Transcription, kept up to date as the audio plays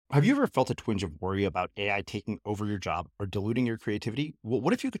Have you ever felt a twinge of worry about AI taking over your job or diluting your creativity? Well,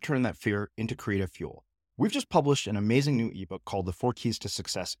 what if you could turn that fear into creative fuel? We've just published an amazing new ebook called The 4 Keys to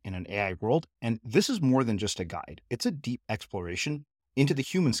Success in an AI World, and this is more than just a guide. It's a deep exploration into the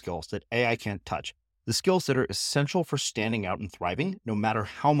human skills that AI can't touch, the skills that are essential for standing out and thriving, no matter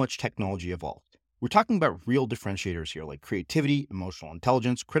how much technology evolves. We're talking about real differentiators here, like creativity, emotional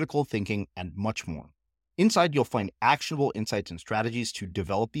intelligence, critical thinking, and much more. Inside, you'll find actionable insights and strategies to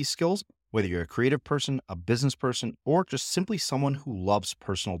develop these skills, whether you're a creative person, a business person, or just simply someone who loves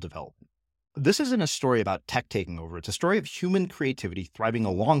personal development. This isn't a story about tech taking over. It's a story of human creativity thriving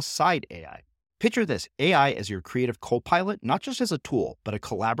alongside AI. Picture this, AI as your creative co-pilot, not just as a tool, but a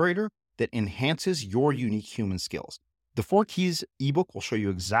collaborator that enhances your unique human skills. The 4 Keys ebook will show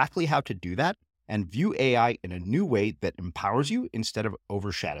you exactly how to do that and view AI in a new way that empowers you instead of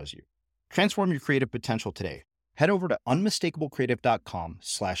overshadows you. Transform your creative potential today. Head over to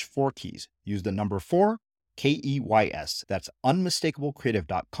unmistakablecreative.com/4keys. Use the number 4, KEYS. That's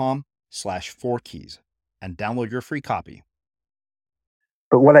unmistakablecreative.com/4keys and download your free copy.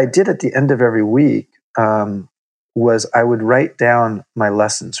 But what I did at the end of every week was I would write down my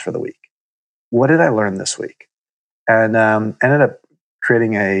lessons for the week. What did I learn this week? And ended up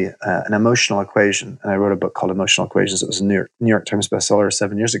creating an emotional equation. And I wrote a book called Emotional Equations. It was a New York Times bestseller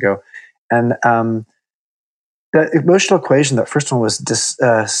 7 years ago. And the emotional equation, that first one was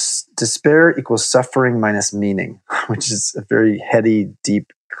despair equals suffering minus meaning, which is a very heady,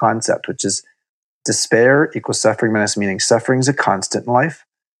 deep concept, which is despair equals suffering minus meaning. Suffering is a constant in life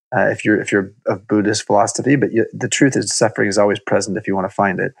if you're of Buddhist philosophy, but the truth is suffering is always present if you want to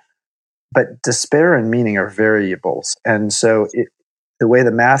find it. But despair and meaning are variables. And so the way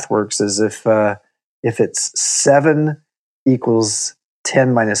the math works is if it's 7 equals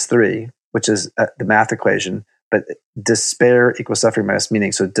 10 minus 3, which is the math equation, but despair equals suffering minus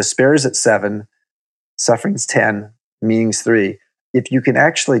meaning. So despair is at 7, suffering's 10, meaning's 3. If you can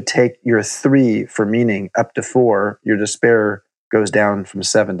actually take your 3 for meaning up to 4, your despair goes down from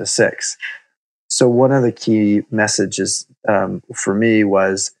 7 to 6. So one of the key messages for me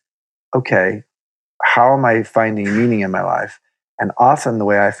was, okay, how am I finding meaning in my life? And often the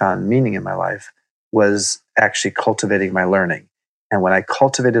way I found meaning in my life was actually cultivating my learning. And when I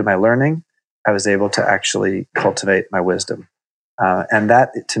cultivated my learning, I was able to actually cultivate my wisdom. And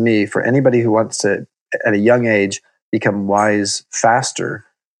that, to me, for anybody who wants to, at a young age, become wise faster,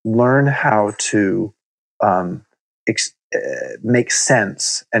 learn how to make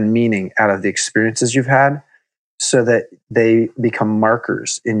sense and meaning out of the experiences you've had so that they become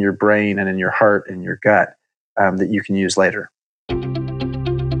markers in your brain and in your heart and your gut that you can use later.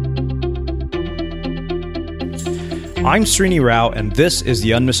 I'm Srini Rao, and this is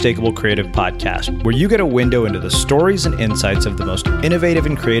the Unmistakable Creative Podcast, where you get a window into the stories and insights of the most innovative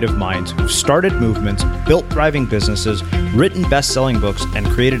and creative minds who've started movements, built thriving businesses, written best-selling books, and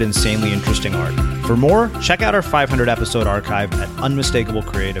created insanely interesting art. For more, check out our 500-episode archive at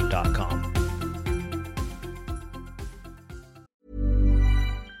unmistakablecreative.com.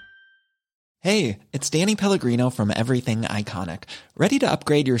 Hey, it's Danny Pellegrino from Everything Iconic. Ready to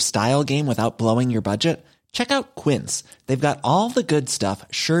upgrade your style game without blowing your budget? Check out Quince. They've got all the good stuff,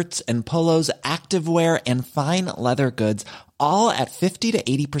 shirts and polos, activewear, and fine leather goods, all at 50 to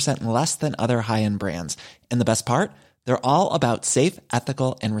 80% less than other high-end brands. And the best part? They're all about safe,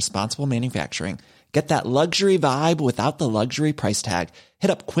 ethical, and responsible manufacturing. Get that luxury vibe without the luxury price tag.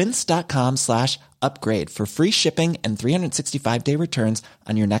 Hit up quince.com/upgrade for free shipping and 365-day returns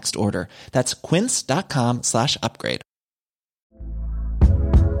on your next order. That's quince.com/upgrade.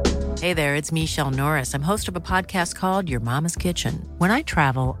 Hey there, it's Michelle Norris. I'm host of a podcast called Your Mama's Kitchen. When I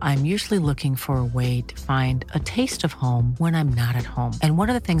travel, I'm usually looking for a way to find a taste of home when I'm not at home. And one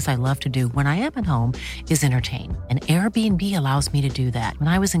of the things I love to do when I am at home is entertain. And Airbnb allows me to do that. When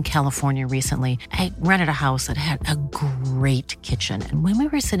I was in California recently, I rented a house that had a great kitchen. And when we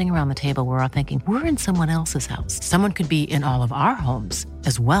were sitting around the table, we were all thinking, we're in someone else's house. Someone could be in all of our homes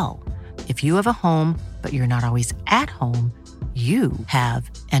as well. If you have a home, but you're not always at home, you have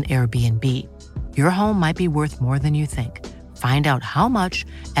an Airbnb. Your home might be worth more than you think. Find out how much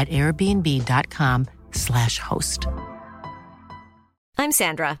at airbnb.com/host. I'm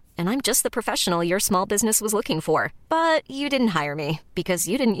Sandra, and I'm just the professional your small business was looking for. But you didn't hire me because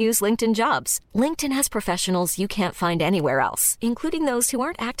you didn't use LinkedIn Jobs. LinkedIn has professionals you can't find anywhere else, including those who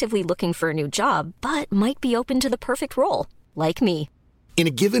aren't actively looking for a new job, but might be open to the perfect role, like me. In a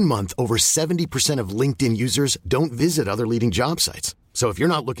given month, over 70% of LinkedIn users don't visit other leading job sites. So if you're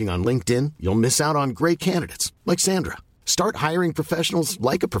not looking on LinkedIn, you'll miss out on great candidates like Sandra. Start hiring professionals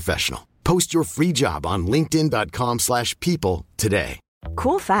like a professional. Post your free job on linkedin.com/people today.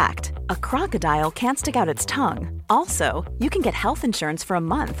 Cool fact, a crocodile can't stick out its tongue. Also, you can get health insurance for a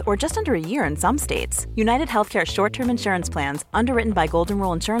month or just under a year in some states. United Healthcare short-term insurance plans, underwritten by Golden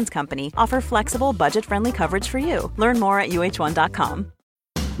Rule Insurance Company, offer flexible, budget-friendly coverage for you. Learn more at uh1.com.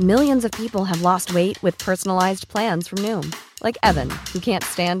 Millions of people have lost weight with personalized plans from Noom. Like Evan, who can't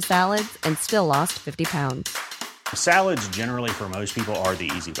stand salads and still lost 50 pounds. Salads generally for most people are the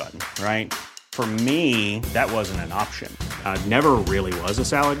easy button, right? For me, that wasn't an option. I never really was a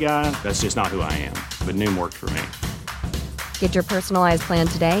salad guy. That's just not who I am. But Noom worked for me. Get your personalized plan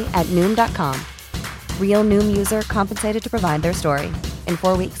today at Noom.com. Real Noom user compensated to provide their story. In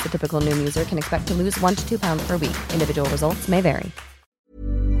 4 weeks, the typical Noom user can expect to lose 1 to 2 pounds per week. Individual results may vary.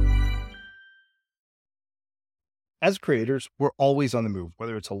 As creators, we're always on the move.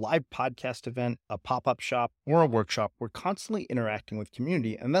 Whether it's a live podcast event, a pop-up shop, or a workshop, we're constantly interacting with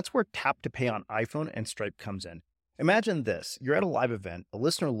community, and that's where Tap to Pay on iPhone and Stripe comes in. Imagine this. You're at a live event, a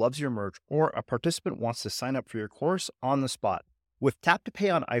listener loves your merch, or a participant wants to sign up for your course on the spot. With Tap to Pay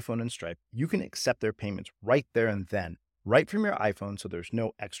on iPhone and Stripe, you can accept their payments right there and then, right from your iPhone, so there's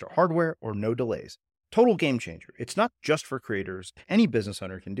no extra hardware or no delays. Total game changer. It's not just for creators. Any business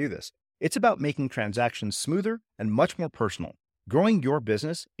owner can do this. It's about making transactions smoother and much more personal, growing your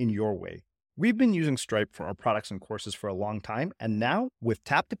business in your way. We've been using Stripe for our products and courses for a long time, and now with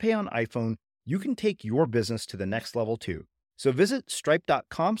Tap to Pay on iPhone, you can take your business to the next level too. So visit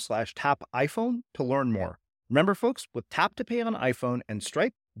stripe.com/tapiphone to learn more. Remember, folks, with Tap to Pay on iPhone and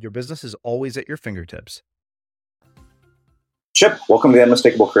Stripe, your business is always at your fingertips. Chip, welcome to the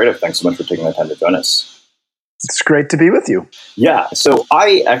Unmistakable Creative. Thanks so much for taking the time to join us. It's great to be with you. Yeah, so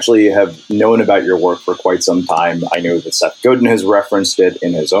I actually have known about your work for quite some time. I know that Seth Godin has referenced it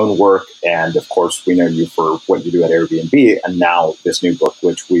in his own work. And of course, we know you for what you do at Airbnb and now this new book,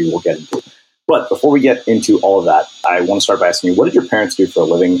 which we will get into. But before we get into all of that, I want to start by asking you, what did your parents do for a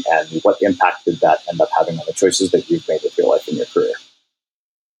living and what impact did that end up having on the choices that you've made with your life and your career?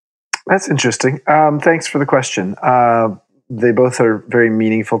 That's interesting. Thanks for the question. They both are very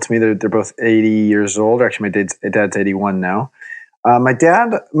meaningful to me. They're both 80 years old. Actually, my dad's 81 now.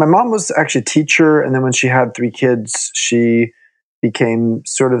 My mom was actually a teacher, and then when she had 3 kids, she became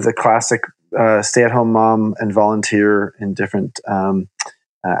sort of the classic stay-at-home mom and volunteer in different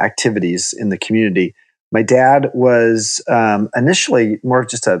activities in the community. My dad was initially more of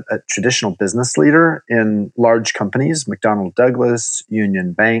just a traditional business leader in large companies, McDonnell Douglas,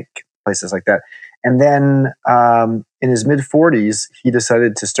 Union Bank, places like that. And then in his mid-40s, he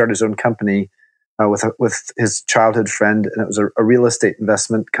decided to start his own company with his childhood friend, and it was a real estate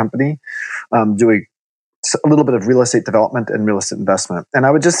investment company, doing a little bit of real estate development and real estate investment. And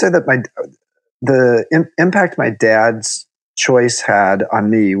I would just say that the impact my dad's choice had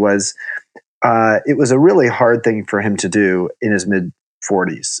on me was it was a really hard thing for him to do in his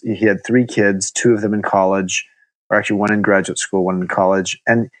mid-40s. He had 3 kids, 2 of them in college, or actually 1 in graduate school, 1 in college,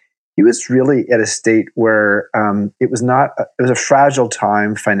 and he was really at a state where it was a fragile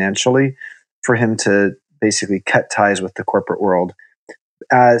time financially for him to basically cut ties with the corporate world.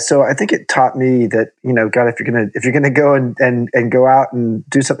 So I think it taught me that, God, if you're gonna go and go out and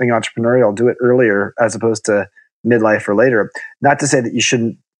do something entrepreneurial, do it earlier as opposed to midlife or later. Not to say that you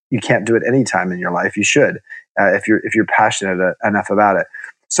can't do it any time in your life. You should, if you're passionate enough about it.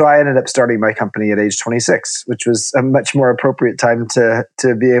 So I ended up starting my company at age 26, which was a much more appropriate time to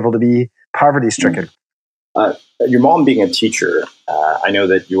be able to be poverty-stricken. Your mom being a teacher, I know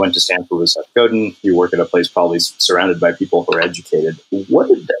that you went to Stanford with Seth Godin. You work at a place probably surrounded by people who are educated. What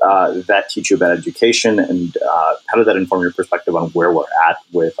did that teach you about education, and how did that inform your perspective on where we're at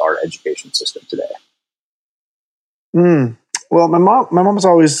with our education system today? Well, my mom's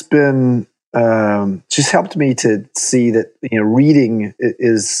always been. She's helped me to see that reading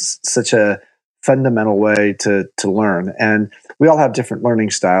is such a fundamental way to learn, and we all have different learning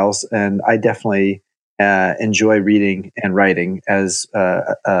styles. And I definitely enjoy reading and writing as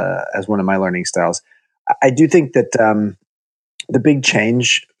one of my learning styles. I do think that the big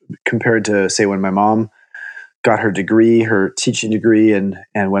change compared to, say, when my mom got her degree, her teaching degree, and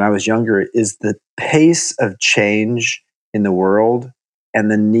when I was younger, is the pace of change in the world and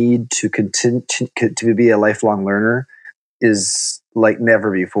the need to continue to be a lifelong learner is like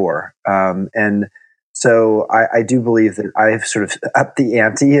never before. And so I do believe that I've sort of upped the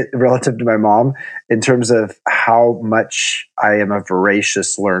ante relative to my mom in terms of how much I am a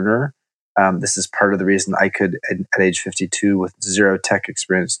voracious learner. This is part of the reason I could, at age 52, with zero tech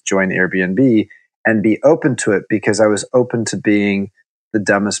experience, join Airbnb and be open to it, because I was open to being the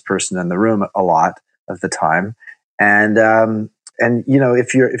dumbest person in the room a lot of the time. And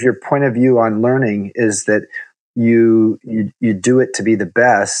if your point of view on learning is that you do it to be the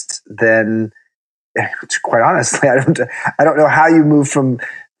best, then quite honestly, I don't know how you move from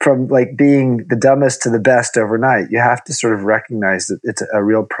like being the dumbest to the best overnight. You have to sort of recognize that it's a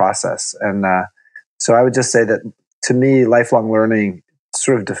real process. And so I would just say that to me, lifelong learning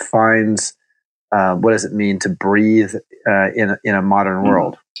sort of defines what does it mean to breathe in a modern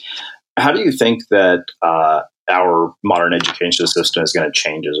world. How do you think that our modern education system is going to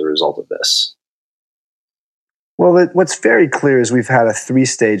change as a result of this? Well, what's very clear is we've had a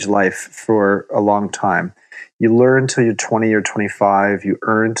 3-stage life for a long time. You learn till you're 20 or 25, you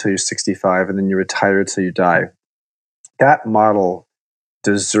earn till you're 65, and then you retire till you die. That model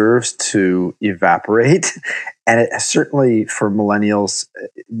deserves to evaporate. And it certainly for millennials,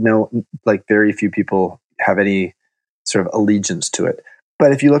 like very few people have any sort of allegiance to it.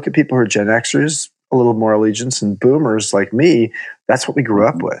 But if you look at people who are Gen Xers, a little more allegiance, and boomers like me, that's what we grew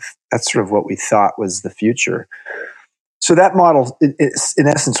up with. That's sort of what we thought was the future. So that model, in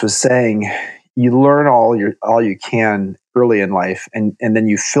essence, was saying you learn all you can early in life, and then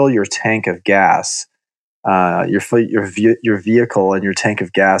you fill your tank of gas, your vehicle and your tank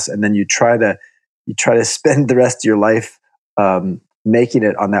of gas, and then you try to spend the rest of your life making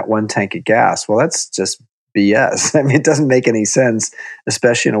it on that one tank of gas. Well, that's just BS. I mean, it doesn't make any sense,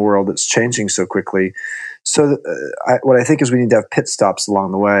 especially in a world that's changing so quickly. So what I think is we need to have pit stops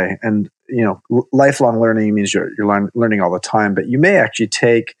along the way. And, lifelong learning means you're learning all the time, but you may actually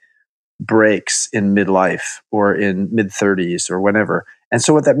take breaks in midlife or in mid-30s or whenever. And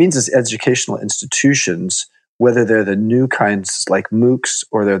so what that means is educational institutions, whether they're the new kinds like MOOCs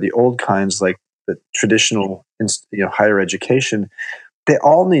or they're the old kinds like the traditional higher education, they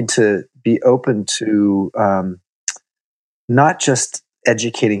all need to be open to not just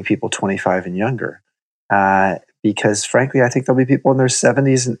educating people 25 and younger, because frankly, I think there'll be people in their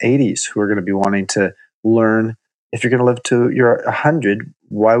 70s and 80s who are going to be wanting to learn. If you're going to live to you're 100,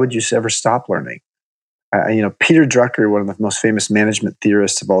 why would you ever stop learning? Peter Drucker, one of the most famous management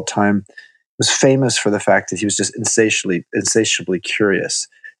theorists of all time, was famous for the fact that he was just insatiably curious.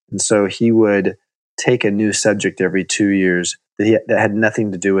 And so he would take a new subject every 2 years that had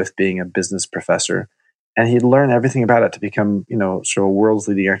nothing to do with being a business professor, and he'd learn everything about it to become, sort of a world's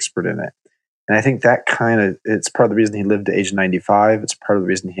leading expert in it. And I think that it's part of the reason he lived to age 95. It's part of the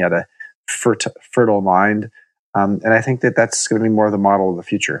reason he had a fertile mind. And I think that that's going to be more of the model of the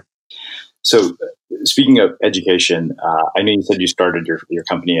future. So speaking of education, I know you said you started your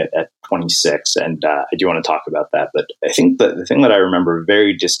company at 26, and I do want to talk about that. But I think the thing that I remember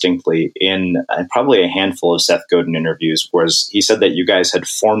very distinctly in probably a handful of Seth Godin interviews was he said that you guys had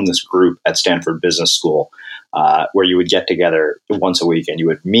formed this group at Stanford Business School where you would get together once a week and you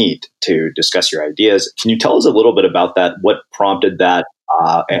would meet to discuss your ideas. Can you tell us a little bit about that? What prompted that?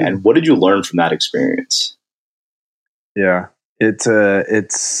 And what did you learn from that experience? Yeah,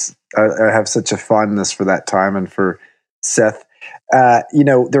 I have such a fondness for that time and for Seth.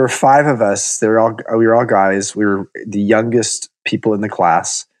 There were 5 of us. We were all guys. We were the youngest people in the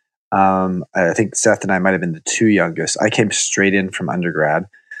class. I think Seth and I might have been the 2 youngest. I came straight in from undergrad.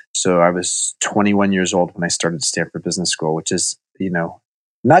 So I was 21 years old when I started Stanford Business School, which is,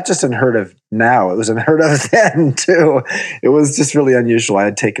 not just unheard of now. It was unheard of then too. It was just really unusual. I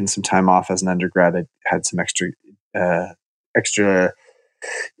had taken some time off as an undergrad. I had some extra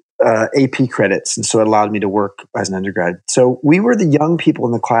AP credits, and so it allowed me to work as an undergrad. So we were the young people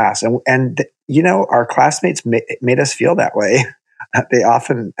in the class, and our classmates made us feel that way. They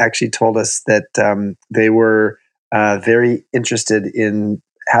often actually told us that they were very interested in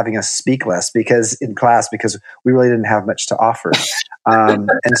having us speak less because we really didn't have much to offer. And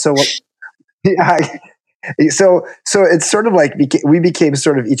so So it's sort of like we became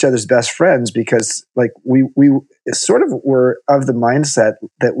sort of each other's best friends because like we sort of were of the mindset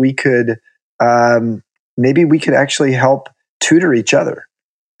that we could maybe we could actually help tutor each other,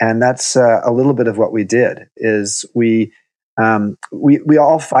 and that's a little bit of what we did. Is we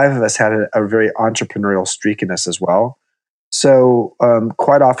all 5 of us had a very entrepreneurial streak in us as well. So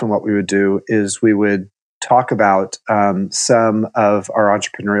quite often what we would do is we would talk about some of our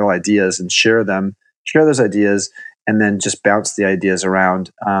entrepreneurial ideas and share those ideas, and then just bounce the ideas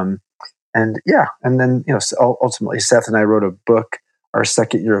around. And then ultimately Seth and I wrote a book. Our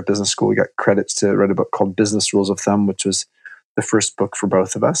second year of business school, we got credits to write a book called Business Rules of Thumb, which was the first book for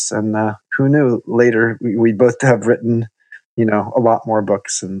both of us. And who knew later we'd both have written, a lot more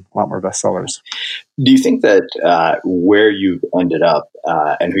books and a lot more bestsellers. Do you think that where you've ended up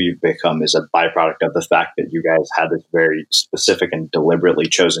and who you've become is a byproduct of the fact that you guys had this very specific and deliberately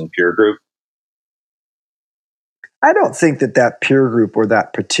chosen peer group? I don't think that peer group or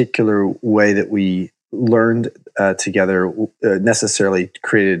that particular way that we learned together necessarily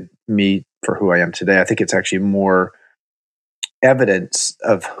created me for who I am today. I think it's actually more evidence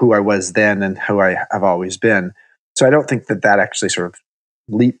of who I was then and who I have always been. So I don't think that actually sort of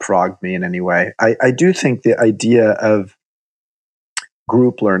leapfrogged me in any way. I do think the idea of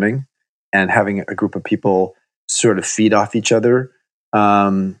group learning and having a group of people sort of feed off each other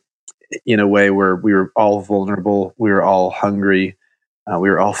in a way where we were all vulnerable, we were all hungry, we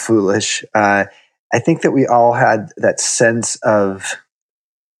were all foolish. I think that we all had that sense of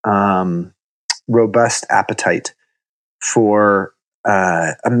robust appetite for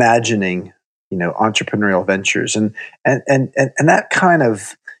imagining, entrepreneurial ventures, and that kind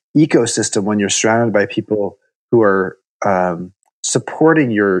of ecosystem when you're surrounded by people who are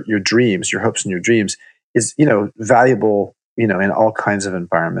supporting your dreams, your hopes and your dreams, is valuable, in all kinds of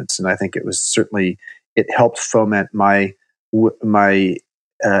environments. And I think it helped foment my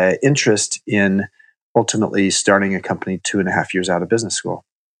interest in ultimately starting a company 2.5 years out of business school.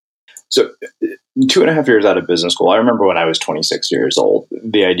 So 2.5 years out of business school, I remember when I was 26 years old,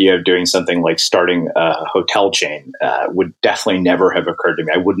 the idea of doing something like starting a hotel chain would definitely never have occurred to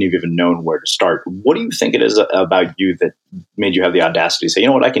me. I wouldn't have even known where to start. What do you think it is about you that made you have the audacity to say, you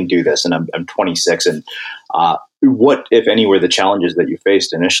know what, I can do this, and I'm 26. And what, if any, were the challenges that you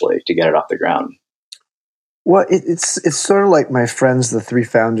faced initially to get it off the ground? Well, it's sort of like my friends, the three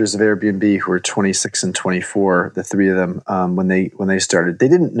founders of Airbnb, who were 26 and 24. The three of them, when they started, they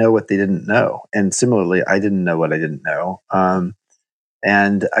didn't know what they didn't know, and similarly, I didn't know what I didn't know.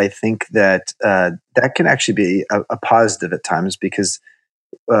 And I think that that can actually be a positive at times, because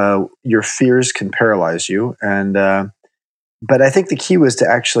your fears can paralyze you. But I think the key was to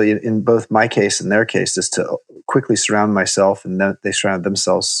actually, in both my case and their case, is to quickly surround myself, and they surrounded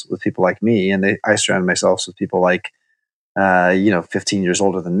themselves with people like me, and I surrounded myself with people like, 15 years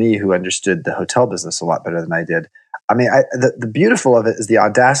older than me, who understood the hotel business a lot better than I did. I mean, the beautiful of it is the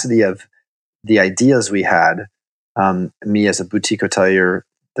audacity of the ideas we had. Me as a boutique hotelier,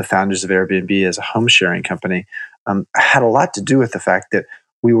 the founders of Airbnb as a home sharing company, had a lot to do with the fact that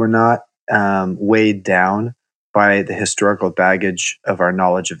we were not weighed down by the historical baggage of our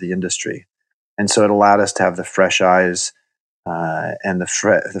knowledge of the industry. And so it allowed us to have the fresh eyes and the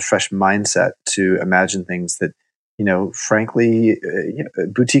fresh mindset to imagine things that, frankly,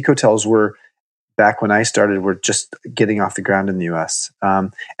 boutique hotels were, back when I started, were just getting off the ground in the US.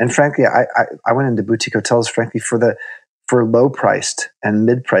 And frankly, I went into boutique hotels, frankly, for low-priced and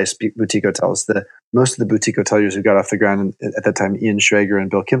mid-priced boutique hotels. Most of the boutique hoteliers who got off the ground at that time, Ian Schrager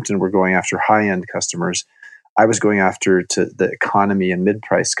and Bill Kimpton, were going after high-end customers. I was going after to the economy and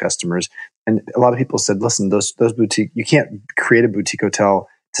mid-price customers. And a lot of people said, listen, those boutique, you can't create a boutique hotel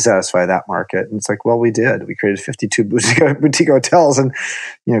to satisfy that market. And it's like, well, we did. We created 52 boutique hotels, and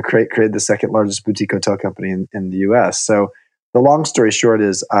created the second largest boutique hotel company in the US. So the long story short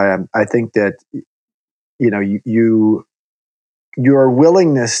is, I think that your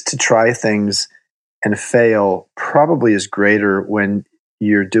willingness to try things and fail probably is greater when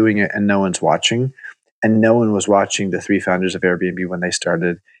you're doing it and no one's watching. And no one was watching the three founders of Airbnb when they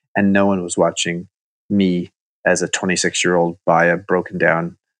started, and no one was watching me as a 26-year-old buy a broken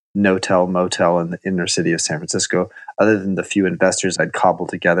down no-tell motel in the inner city of San Francisco. Other than the few investors I'd cobbled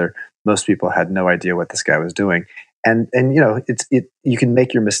together, most people had no idea what this guy was doing. And you can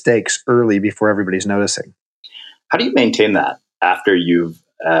make your mistakes early before everybody's noticing. How do you maintain that after you've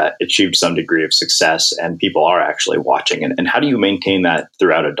achieved some degree of success and people are actually watching? And how do you maintain that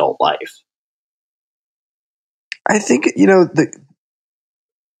throughout adult life? I think,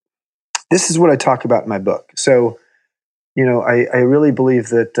 this is what I talk about in my book. So, I really believe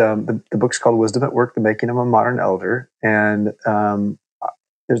that the book's called Wisdom at Work, The Making of a Modern Elder. And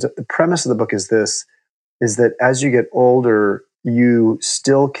the premise of the book is that as you get older, you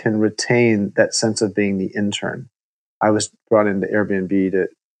still can retain that sense of being the intern. I was brought into Airbnb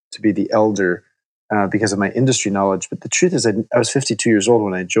to be the elder because of my industry knowledge. But the truth is, I was 52 years old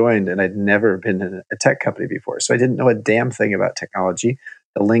when I joined, and I'd never been in a tech company before. So I didn't know a damn thing about technology,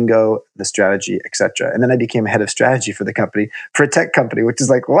 the lingo, the strategy, etc. And then I became head of strategy for a tech company, which is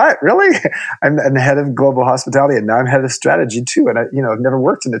like, what? Really? I'm the head of global hospitality, and now I'm head of strategy too. And I've never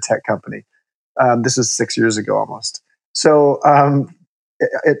worked in a tech company. This was 6 years ago almost. So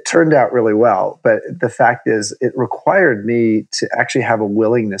it turned out really well. But the fact is, it required me to actually have a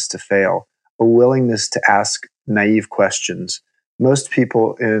willingness to fail, a willingness to ask naive questions. Most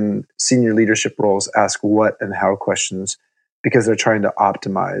people in senior leadership roles ask what and how questions because they're trying to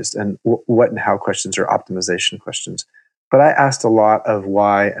optimize, and what and how questions are optimization questions. But I asked a lot of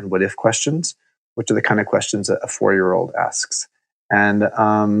why and what if questions, which are the kind of questions that a 4-year-old asks. And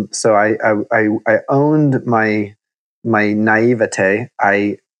so I owned my naivete.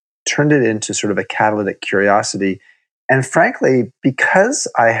 I turned it into sort of a catalytic curiosity. And frankly, because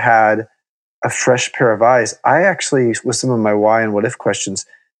I had a fresh pair of eyes, I actually, with some of my why and what if questions,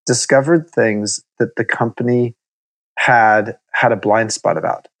 discovered things that the company had a blind spot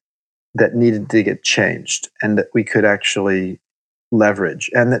about that needed to get changed and that we could actually leverage.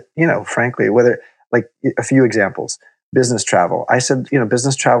 And that, frankly, whether, like, a few examples, business travel. I said,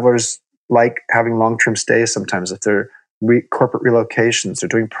 business travelers like having long-term stays sometimes if they're corporate relocations, they're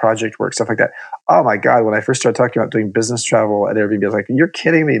doing project work, stuff like that. Oh my God, when I first started talking about doing business travel at Airbnb, I was like, you're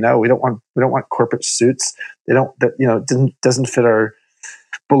kidding me. No, we don't want corporate suits. Doesn't fit our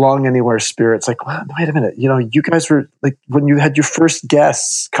belong anywhere spirit. It's like, well, wait a minute. You guys were like, when you had your first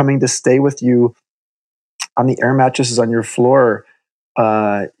guests coming to stay with you on the air mattresses on your floor,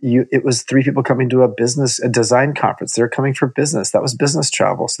 it was 3 people coming to a design conference. They're coming for business. That was business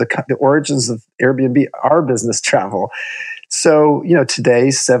travel. So the origins of Airbnb are business travel. So,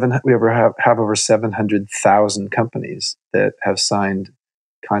 today we have over 700,000 companies that have signed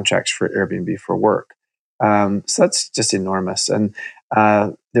contracts for Airbnb for work. So that's just enormous. And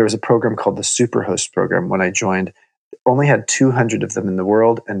there was a program called the Superhost program when I joined. Only had 200 of them in the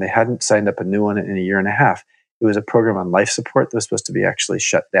world, and they hadn't signed up a new one in a year and a half. It was a program on life support that was supposed to be actually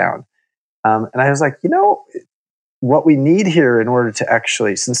shut down. And I was like, what we need here in order to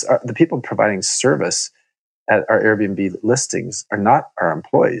actually, since the people providing service at our Airbnb listings are not our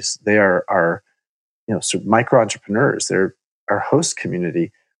employees, they are our, sort of micro entrepreneurs. They're our host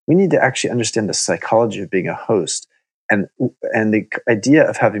community. We need to actually understand the psychology of being a host, and the idea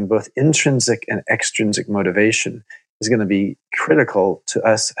of having both intrinsic and extrinsic motivation is going to be critical to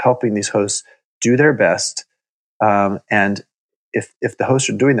us helping these hosts do their best. And if the hosts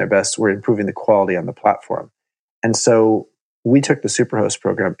are doing their best, we're improving the quality on the platform. And so we took the Superhost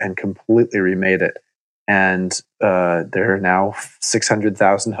program and completely remade it. And there are now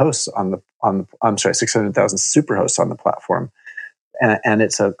 600,000 hosts 600,000 Superhosts on the platform. And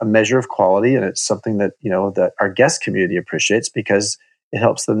it's a measure of quality, and it's something that that our guest community appreciates because it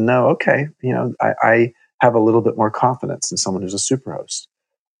helps them know, okay, I have a little bit more confidence in someone who's a Superhost.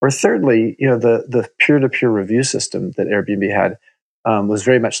 Or thirdly, the peer-to-peer review system that Airbnb had was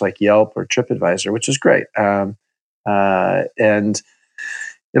very much like Yelp or TripAdvisor, which is great, and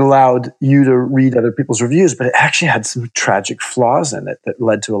it allowed you to read other people's reviews, but it actually had some tragic flaws in it that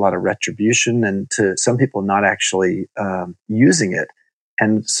led to a lot of retribution and to some people not actually using it.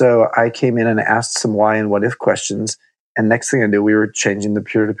 And so I came in and asked some why and what if questions. And next thing I knew, we were changing the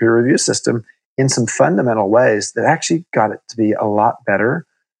peer-to-peer review system in some fundamental ways that actually got it to be a lot better,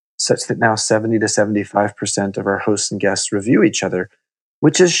 such that now 70 to 75% of our hosts and guests review each other,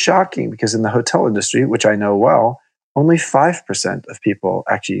 which is shocking because in the hotel industry, which I know well, only 5% of people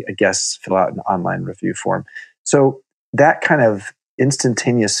actually, guests, fill out an online review form. So that kind of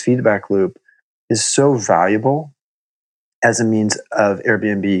instantaneous feedback loop is so valuable as a means of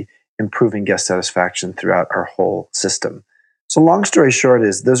Airbnb improving guest satisfaction throughout our whole system. So long story short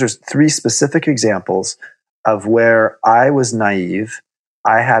is those are 3 specific examples of where I was naive.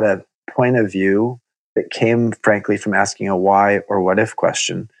 I had a point of view that came, frankly, from asking a why or what if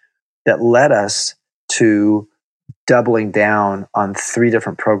question that led us to doubling down on 3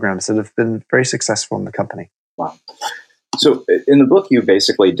 different programs that have been very successful in the company. Wow. So in the book, you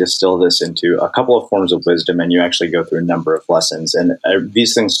basically distill this into a couple of forms of wisdom, and you actually go through a number of lessons. And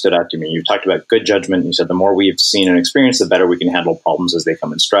these things stood out to me. You talked about good judgment. You said the more we've seen and experienced, the better we can handle problems as they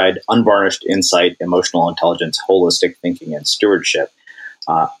come in stride. Unvarnished insight, emotional intelligence, holistic thinking, and stewardship.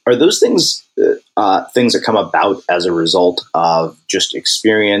 Are those things things that come about as a result of just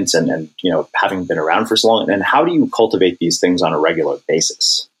experience and having been around for so long? And how do you cultivate these things on a regular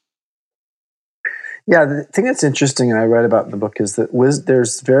basis? Yeah, the thing that's interesting, and I write about in the book, is that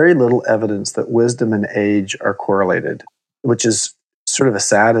there's very little evidence that wisdom and age are correlated, which is sort of a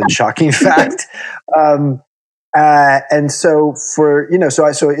sad and shocking fact. And so so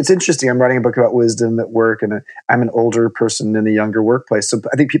it's interesting. I'm writing a book about wisdom at work, and I'm an older person in a younger workplace. So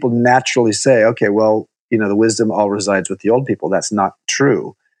I think people naturally say, okay, well, the wisdom all resides with the old people. That's not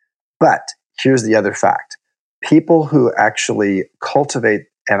true. But here's the other fact. People who actually cultivate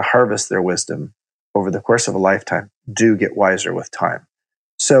and harvest their wisdom over the course of a lifetime do get wiser with time.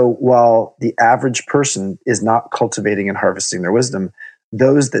 So while the average person is not cultivating and harvesting their wisdom,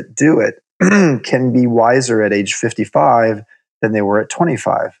 those that do it can be wiser at age 55 than they were at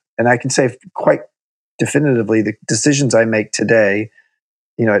 25. And I can say quite definitively, the decisions I make today,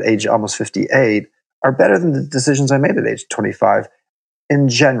 at age almost 58, are better than the decisions I made at age 25 in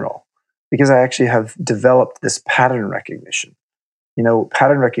general, because I actually have developed this pattern recognition.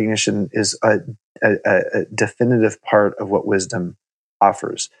 pattern recognition is a definitive part of what wisdom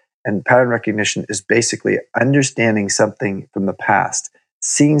offers. And pattern recognition is basically understanding something from the past,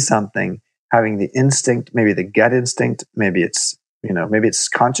 seeing something, having the instinct, maybe the gut instinct, maybe it's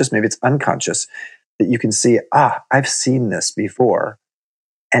conscious, maybe it's unconscious, that you can see, I've seen this before,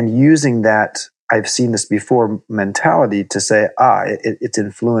 and using that I've seen this before mentality to say, it's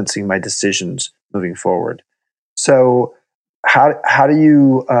influencing my decisions moving forward. So how do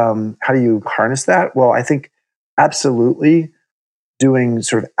you harness that? Well, I think absolutely doing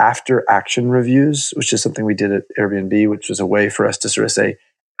sort of after action reviews, which is something we did at Airbnb, which was a way for us to sort of say,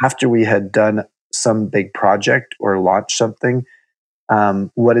 after we had done some big project or launched something,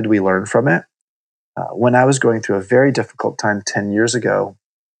 what did we learn from it? When I was going through a very difficult time 10 years ago,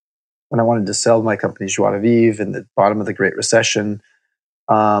 when I wanted to sell my company Joie de Vivre in the bottom of the Great Recession,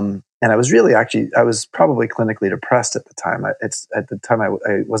 and I was I was probably clinically depressed at the time. I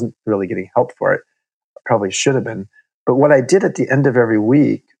wasn't really getting help for it. I probably should have been. But what I did at the end of every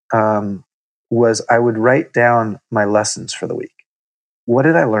week was I would write down my lessons for the week. What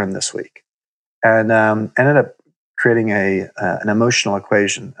did I learn this week? And ended up creating an emotional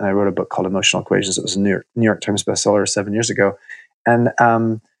equation. And I wrote a book called Emotional Equations. It was a New York Times bestseller 7 years ago. And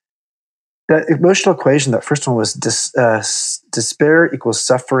the emotional equation, that first one was despair equals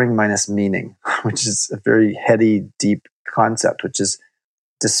suffering minus meaning, which is a very heady, deep concept, which is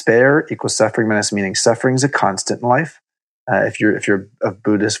despair equals suffering minus meaning. Suffering is a constant in life, if you're of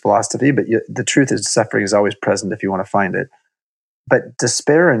Buddhist philosophy, but the truth is suffering is always present if you want to find it. But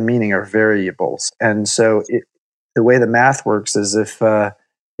despair and meaning are variables, and so the way the math works is if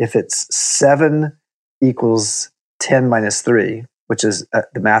it's 7 equals 10 minus 3, which is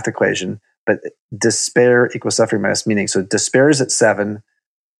the math equation, but despair equals suffering minus meaning. So despair is at 7,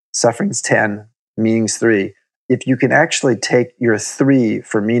 suffering's 10, meaning's 3. If you can actually take your 3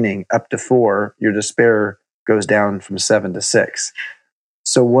 for meaning up to 4, your despair goes down from 7 to 6.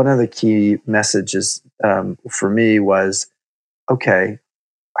 So one of the key messages for me was, okay,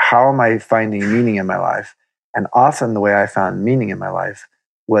 how am I finding meaning in my life? And often the way I found meaning in my life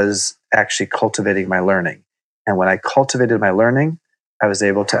was actually cultivating my learning. And when I cultivated my learning, I was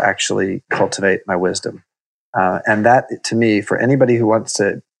able to actually cultivate my wisdom. And that, to me, for anybody who wants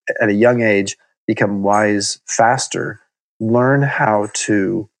to, at a young age, become wise faster, learn how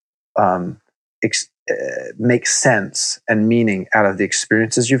to make sense and meaning out of the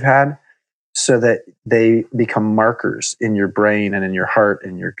experiences you've had, so that they become markers in your brain and in your heart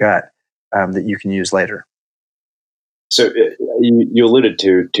and your gut that you can use later. So you alluded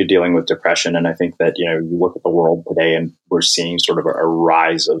to dealing with depression, and I think that you look at the world today, and we're seeing sort of a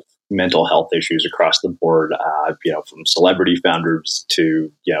rise of mental health issues across the board. From celebrity founders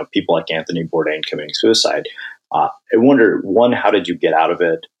to people like Anthony Bourdain committing suicide. I wonder, one, how did you get out of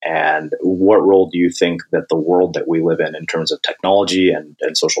it, and what role do you think that the world that we live in terms of technology and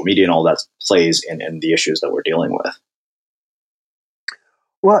social media and all that plays in the issues that we're dealing with?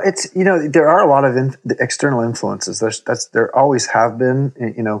 Well, it's there are a lot of external influences. There always have been.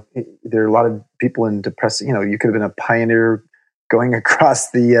 There are a lot of people in depressing. You could have been a pioneer going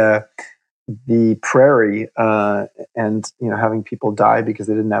across the prairie and having people die because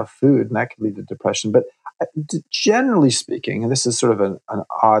they didn't have food, and that could lead to depression. But generally speaking, and this is sort of an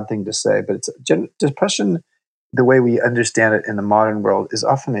odd thing to say, but depression, the way we understand it in the modern world, is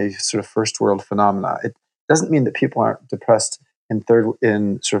often a sort of first world phenomena. It doesn't mean that people aren't depressed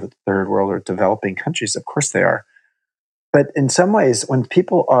in sort of third world or developing countries. Of course they are. But in some ways, when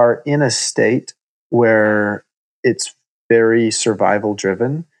people are in a state where it's very survival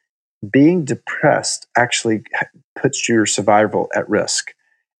driven, being depressed actually puts your survival at risk.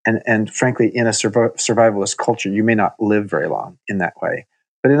 And frankly, in a survivalist culture, you may not live very long in that way.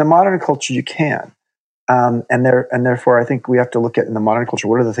 But in a modern culture, you can. And therefore, I think we have to look at, in the modern culture,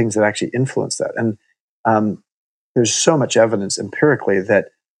 what are the things that actually influence that? And there's so much evidence empirically that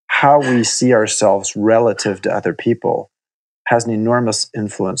how we see ourselves relative to other people has an enormous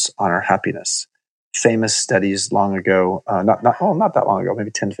influence on our happiness. Famous studies long ago, not that long ago,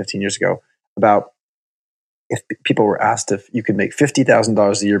 maybe 10, 15 years ago, about if people were asked if you could make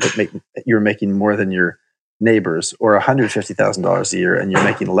 $50,000 a year, but you're making more than your neighbors, or $150,000 a year and you're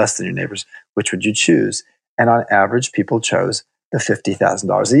making less than your neighbors, which would you choose? And on average, people chose the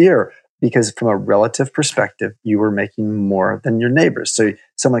 $50,000 a year, because from a relative perspective, you were making more than your neighbors. So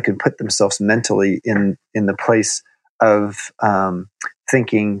someone could put themselves mentally in the place of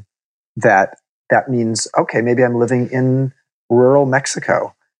thinking that means, okay, maybe I'm living in rural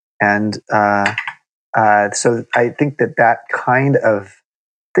Mexico. And so I think that kind of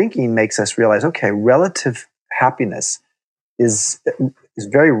thinking makes us realize, okay, relative happiness is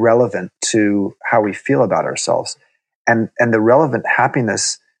very relevant to how we feel about ourselves. And the relevant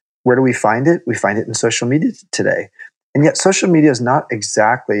happiness, where do we find it? We find it in social media today. And yet social media is not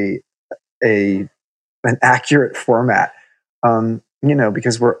exactly an accurate format,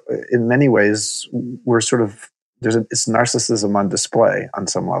 because we're, in many ways, we're sort of, it's narcissism on display on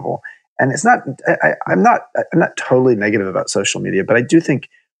some level. And it's not, I'm not totally negative about social media, but I do think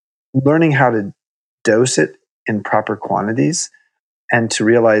learning how to dose it in proper quantities and to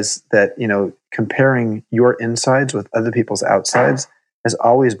realize that, comparing your insides with other people's outsides has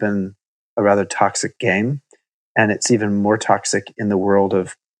always been a rather toxic game. And it's even more toxic in the world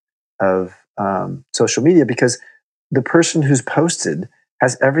of social media, because the person who's posted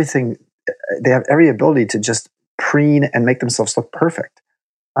has everything. They have every ability to just preen and make themselves look perfect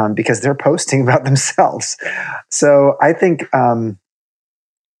because they're posting about themselves. So I think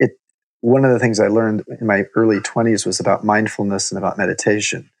one of the things I learned in my early 20s was about mindfulness and about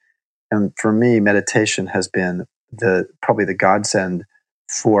meditation. And for me, meditation has been probably the godsend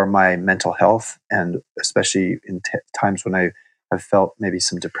for my mental health, and especially in times when I have felt maybe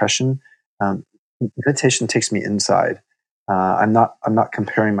some depression. Meditation takes me inside. I'm not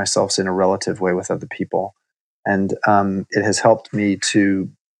comparing myself in a relative way with other people, and it has helped me to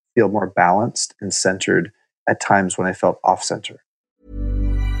feel more balanced and centered at times when I felt off center.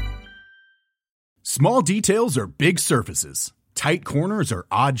 Small details are big surfaces. Tight corners are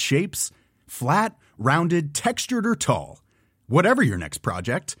odd shapes. Flat, rounded, textured, or tall. Whatever your next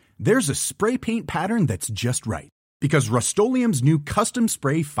project, there's a spray paint pattern that's just right. Because Rust-Oleum's new Custom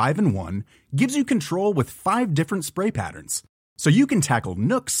Spray 5-in-1 gives you control with 5 different spray patterns. So you can tackle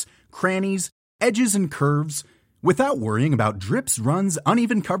nooks, crannies, edges, and curves without worrying about drips, runs,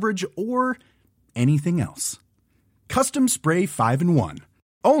 uneven coverage, or anything else. Custom Spray 5-in-1.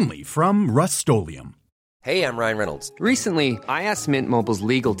 Only from Rust-Oleum. Hey, I'm Ryan Reynolds. Recently, I asked Mint Mobile's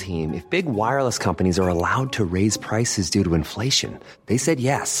legal team if big wireless companies are allowed to raise prices due to inflation. They said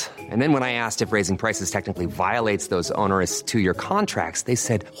yes. And then when I asked if raising prices technically violates those onerous 2-year contracts, they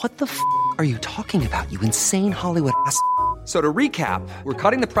said, "What the f*** are you talking about, you insane Hollywood ass?" So to recap, we're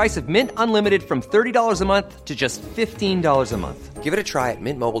cutting the price of Mint Unlimited from $30 a month to just $15 a month. Give it a try at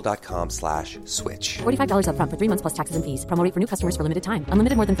mintmobile.com/switch. $45 up front for 3 months plus taxes and fees. Promo rate for new customers for limited time.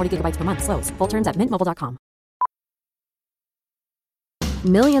 Unlimited more than 40 gigabytes per month. Slows full terms at mintmobile.com.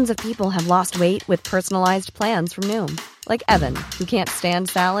 Millions of people have lost weight with personalized plans from Noom. Like Evan, who can't stand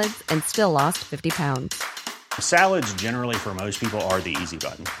salads and still lost 50 pounds. Salads generally for most people are the easy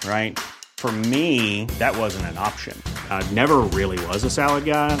button, right? For me, that wasn't an option. I never really was a salad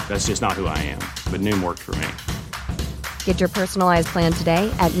guy. That's just not who I am. But Noom worked for me. Get your personalized plan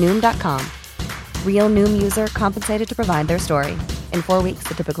today at Noom.com. Real Noom user compensated to provide their story. In 4 weeks,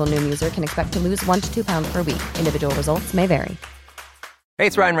 the typical Noom user can expect to lose 1 to 2 pounds per week. Individual results may vary. Hey,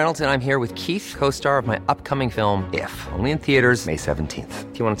 it's Ryan Reynolds, and I'm here with Keith, co-star of my upcoming film, If, only in theaters May 17th.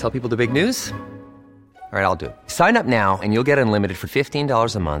 Do you want to tell people the big news? All right, I'll do it. Sign up now and you'll get unlimited for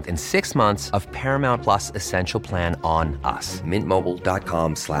 $15 a month and 6 months of Paramount Plus Essential Plan on us.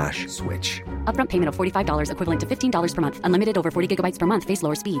 MintMobile.com/switch. Upfront payment of $45 equivalent to $15 per month. Unlimited over 40 gigabytes per month. Face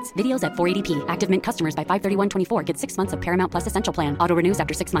lower speeds. Videos at 480p. Active Mint customers by 531.24 get 6 months of Paramount Plus Essential Plan. Auto renews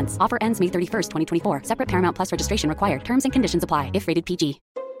after 6 months. Offer ends May 31st, 2024. Separate Paramount Plus registration required. Terms and conditions apply if rated PG.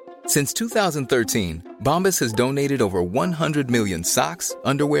 Since 2013, Bombas has donated over 100 million socks,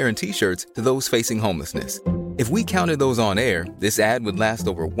 underwear, and T-shirts to those facing homelessness. If we counted those on air, this ad would last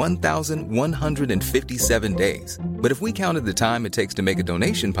over 1,157 days. But if we counted the time it takes to make a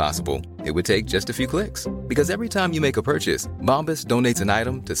donation possible, it would take just a few clicks. Because every time you make a purchase, Bombas donates an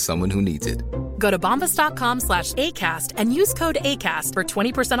item to someone who needs it. Go to bombas.com/ACAST and use code ACAST for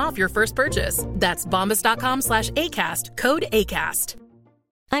 20% off your first purchase. That's bombas.com/ACAST, code ACAST.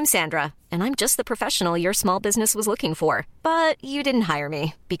 I'm Sandra, and I'm just the professional your small business was looking for. But you didn't hire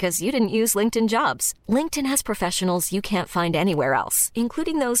me because you didn't use LinkedIn Jobs. LinkedIn has professionals you can't find anywhere else,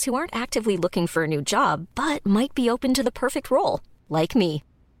 including those who aren't actively looking for a new job, but might be open to the perfect role, like me.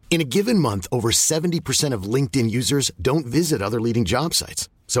 In a given month, over 70% of LinkedIn users don't visit other leading job sites.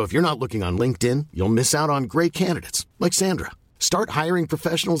 So if you're not looking on LinkedIn, you'll miss out on great candidates like Sandra. Start hiring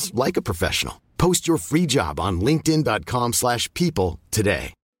professionals like a professional. Post your free job on linkedin.com/people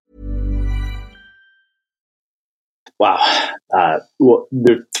today. Wow. Well,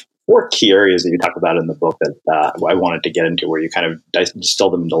 there are 4 key areas that you talk about in the book that I wanted to get into, where you kind of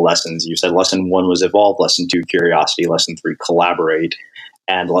distill them into lessons. You said lesson 1 was evolve, lesson 2, curiosity, lesson 3, collaborate,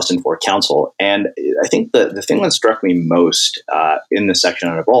 and lesson 4, counsel. And I think the thing that struck me most in the section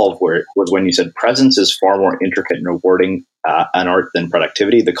on evolve was when you said presence is far more intricate and rewarding an art than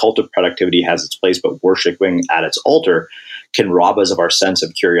productivity. The cult of productivity has its place, but worshiping at its altar can rob us of our sense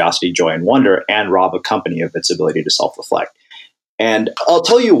of curiosity, joy, and wonder, and rob a company of its ability to self-reflect. And I'll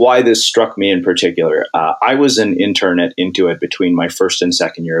tell you why this struck me in particular. I was an intern at Intuit between my first and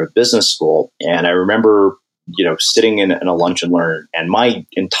second year of business school. And I remember, sitting in a lunch and learn. And my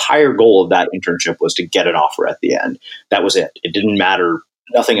entire goal of that internship was to get an offer at the end. That was it. It didn't matter.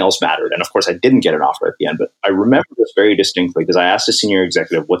 Nothing else mattered. And of course, I didn't get an offer at the end. But I remember this very distinctly because I asked a senior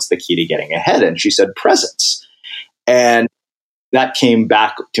executive, what's the key to getting ahead? And she said, presence. And that came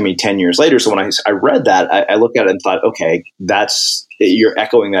back to me 10 years later. So when I read that, I looked at it and thought, okay, you're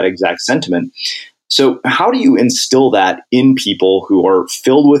echoing that exact sentiment. So how do you instill that in people who are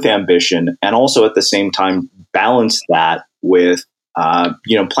filled with ambition and also at the same time balance that with,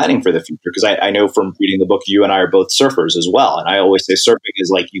 planning for the future? Because I know from reading the book, you and I are both surfers as well. And I always say surfing is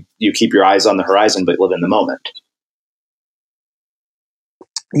like you keep your eyes on the horizon, but live in the moment.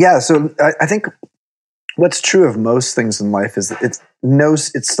 Yeah. So I think what's true of most things in life is that it's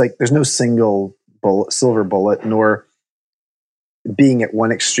like there's no single silver bullet, nor being at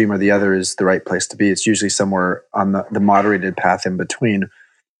one extreme or the other is the right place to be. It's usually somewhere on the moderated path in between.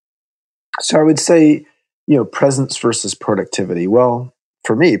 So I would say, presence versus productivity. Well,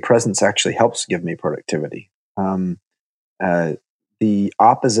 for me, presence actually helps give me productivity. The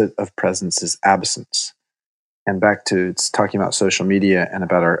opposite of presence is absence. And back to it's talking about social media and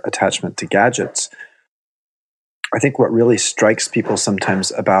about our attachment to gadgets. I think what really strikes people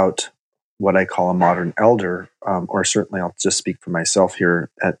sometimes about what I call a modern elder, or certainly I'll just speak for myself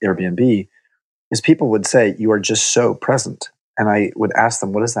here at Airbnb, is people would say, you are just so present. And I would ask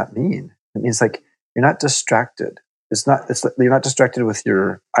them, what does that mean? It means like, you're not distracted. You're not distracted with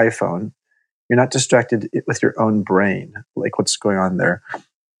your iPhone. You're not distracted with your own brain, like what's going on there.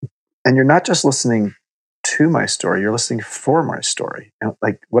 And you're not just listening to my story, you're listening for my story. And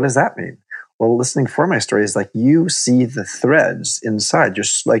like, what does that mean? Well, listening for my story is like you see the threads inside.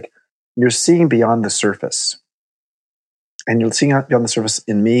 You're seeing beyond the surface. And you're seeing beyond the surface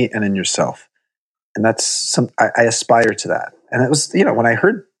in me and in yourself. And that's I aspire to that. And it was, when I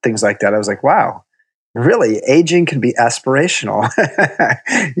heard things like that, I was like, wow, really, aging can be aspirational.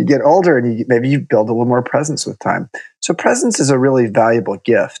 You get older and maybe you build a little more presence with time. So presence is a really valuable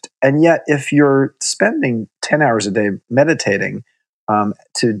gift. And yet, if you're spending 10 hours a day meditating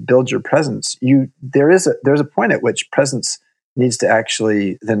to build your presence, there's a point at which presence needs to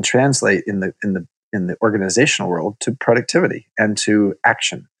actually then translate in the organizational world to productivity and to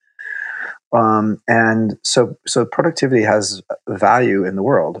action. And so productivity has value in the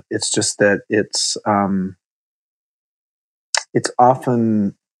world. It's just that it's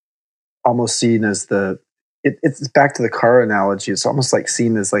often almost seen as it's back to the car analogy. It's almost like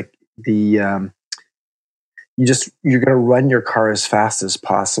seen as like you're going to run your car as fast as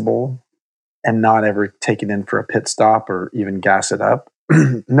possible and not ever take it in for a pit stop or even gas it up.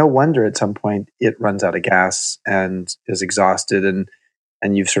 No wonder at some point it runs out of gas and is exhausted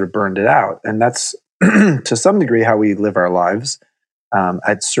and you've sort of burned it out. And that's to some degree how we live our lives.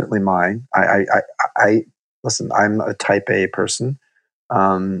 It's certainly mine. I listen, I'm a type A person.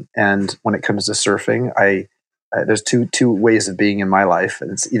 And when it comes to surfing, there's two ways of being in my life.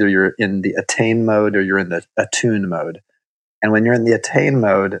 And it's either you're in the attain mode or you're in the attune mode. And when you're in the attain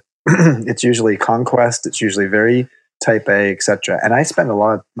mode, it's usually conquest. It's usually very type A, etc. And I spend a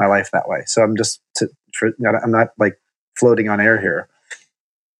lot of my life that way. So I'm I'm not like floating on air here.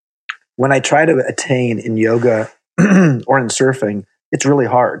 When I try to attain in yoga or in surfing, it's really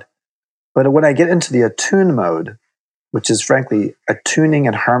hard. But when I get into the attune mode, which is frankly attuning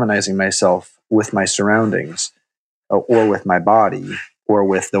and harmonizing myself with my surroundings or with my body or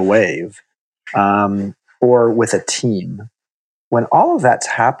with the wave or with a team, when all of that's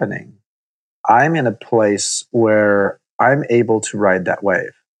happening, I'm in a place where I'm able to ride that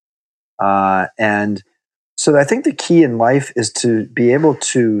wave. And so I think the key in life is to be able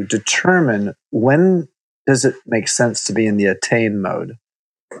to determine when does it make sense to be in the attain mode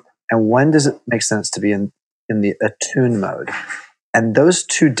and when does it make sense to be in the attune mode. And those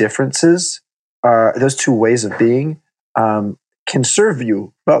two differences, those two ways of being can serve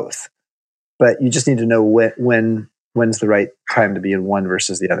you both. But you just need to know when's the right time to be in one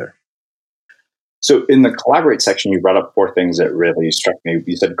versus the other. So in the collaborate section, you brought up 4 things that really struck me.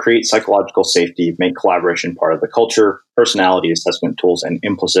 You said create psychological safety, make collaboration part of the culture, personality assessment tools, and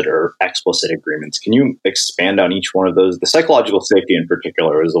implicit or explicit agreements. Can you expand on each one of those? The psychological safety in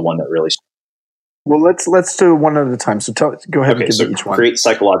particular is the one that really struck me. Well, let's do one at a time. So go ahead and give me each one. Create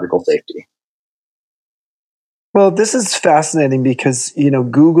psychological safety. Well, this is fascinating because,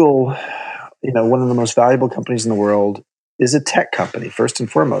 Google, one of the most valuable companies in the world, is a tech company, first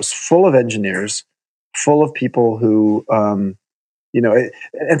and foremost, full of engineers full of people who, and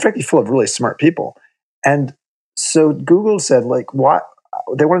frankly, full of really smart people. And so Google said, like, why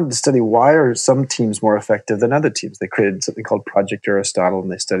they wanted to study why are some teams more effective than other teams. They created something called Project Aristotle,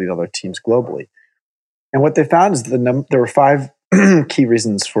 and they studied other teams globally. And what they found is there were 5 key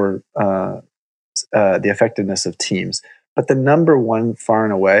reasons for the effectiveness of teams. But the number one, far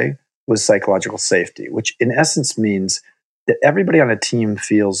and away, was psychological safety, which in essence means that everybody on a team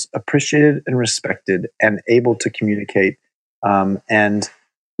feels appreciated and respected and able to communicate and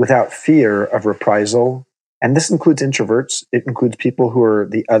without fear of reprisal. And this includes introverts. It includes people who are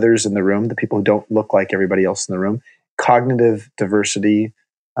the others in the room, the people who don't look like everybody else in the room. Cognitive diversity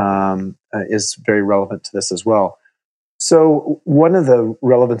is very relevant to this as well. So one of the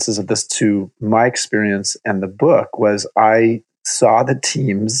relevances of this to my experience and the book was I saw the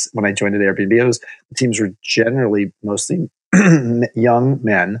teams when I joined at Airbnb. The teams were generally mostly young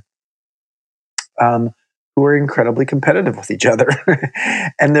men who were incredibly competitive with each other.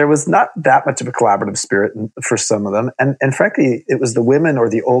 And there was not that much of a collaborative spirit for some of them. And frankly, it was the women or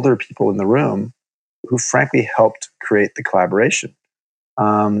the older people in the room who frankly helped create the collaboration.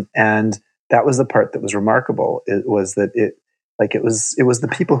 And that was the part that was remarkable. It was that it was the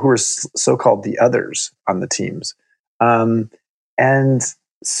people who were so-called the others on the teams. And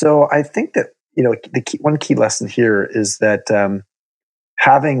so I think that, one key lesson here is that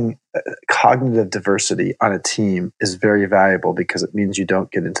having cognitive diversity on a team is very valuable because it means you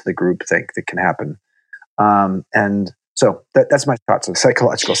don't get into the groupthink that can happen. And so that's my thoughts on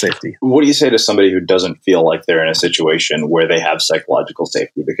psychological safety. What do you say to somebody who doesn't feel like they're in a situation where they have psychological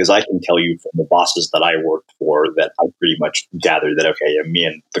safety? Because I can tell you from the bosses that I worked for that I pretty much gathered that, okay, me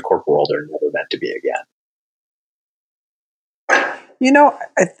and the corporate world are never meant to be again.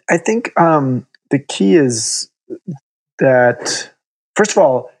 I think the key is that, first of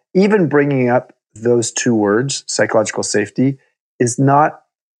all, even bringing up those 2 words, psychological safety, is not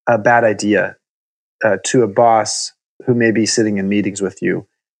a bad idea to a boss who may be sitting in meetings with you.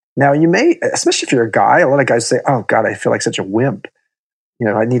 Now, you may, especially if you're a guy, a lot of guys say, "Oh God, I feel like such a wimp.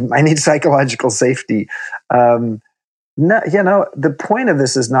 I need psychological safety." The point of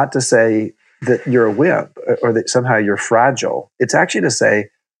this is not to say that you're a wimp or that somehow you're fragile. It's actually to say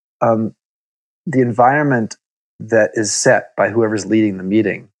the environment that is set by whoever's leading the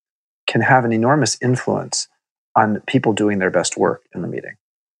meeting can have an enormous influence on people doing their best work in the meeting.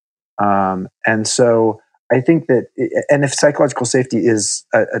 And so I think that, and if psychological safety is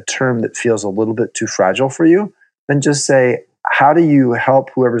a term that feels a little bit too fragile for you, then just say, how do you help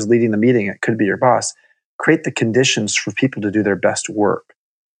whoever's leading the meeting? It could be your boss. Create the conditions for people to do their best work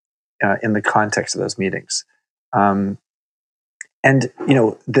in the context of those meetings. And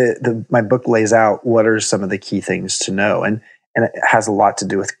my book lays out what are some of the key things to know, and it has a lot to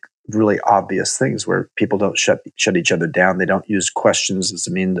do with really obvious things where people don't shut each other down. They don't use questions as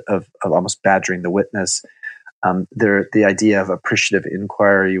a means of almost badgering the witness. The idea of appreciative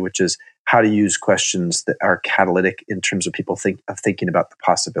inquiry, which is how to use questions that are catalytic in terms of people thinking about the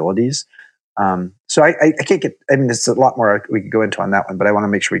possibilities. So I can't get. I mean, there's a lot more we could go into on that one, but I want to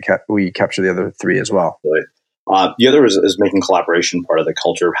make sure we capture the other 3 as well. Right. The other is making collaboration part of the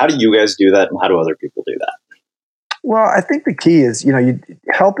culture. How do you guys do that, and how do other people do that? Well, I think the key is,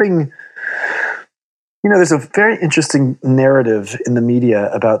 helping. There's a very interesting narrative in the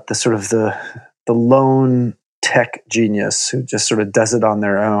media about the sort of the lone tech genius who just sort of does it on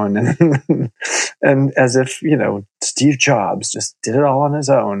their own, and as if Steve Jobs just did it all on his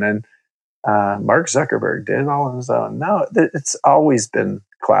own, and Mark Zuckerberg did it all on his own. No, it's always been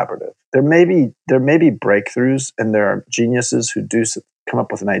collaborative. There may be breakthroughs, and there are geniuses who do come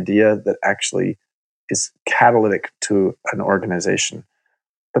up with an idea that actually is catalytic to an organization.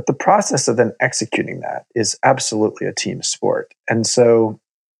 But the process of then executing that is absolutely a team sport. And so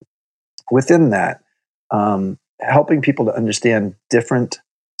within that, helping people to understand different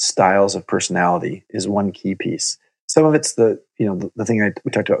styles of personality is one key piece. Some of it's the thing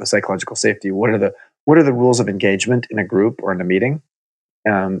we talked about with psychological safety. What are the rules of engagement in a group or in a meeting?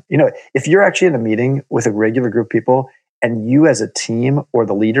 If you're actually in a meeting with a regular group of people and you as a team or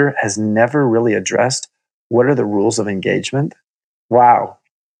the leader has never really addressed what are the rules of engagement, wow.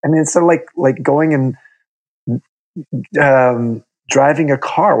 I mean, it's sort of like going and driving a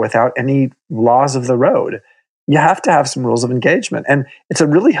car without any laws of the road. You have to have some rules of engagement. And it's a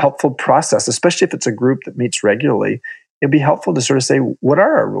really helpful process, especially if it's a group that meets regularly. It'd be helpful to sort of say, what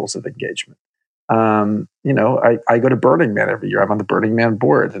are our rules of engagement? I go to Burning Man every year. I'm on the Burning Man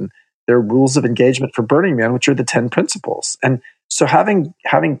board, and there are rules of engagement for Burning Man, which are the 10 principles. And so having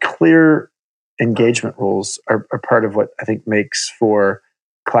clear engagement rules are part of what I think makes for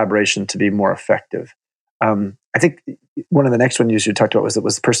collaboration to be more effective. I think one of the next one you talked about was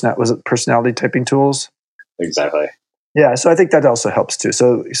it personality typing tools? Exactly. Yeah, so I think that also helps too.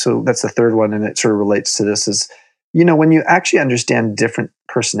 So that's the third one, and it sort of relates to this is, when you actually understand different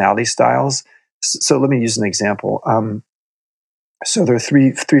personality styles. So let me use an example. So there are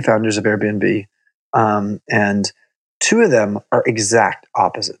three founders of Airbnb, and two of them are exact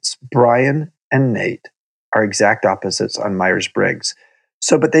opposites. Brian and Nate are exact opposites on Myers-Briggs.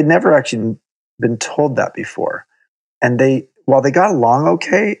 But they'd never actually been told that before. And while they got along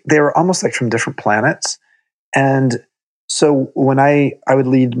okay, they were almost like from different planets. And so when I would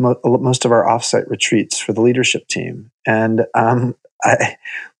lead most of our offsite retreats for the leadership team, and I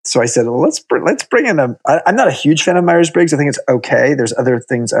said, well, let's bring in I'm not a huge fan of Myers-Briggs. I think it's okay. There's other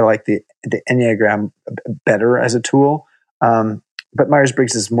things I like the Enneagram better as a tool, but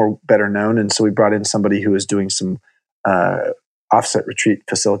Myers-Briggs is more better known, and so we brought in somebody who was doing some offsite retreat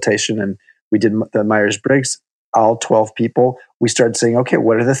facilitation, and we did the Myers-Briggs. All 12 people, we started saying, okay,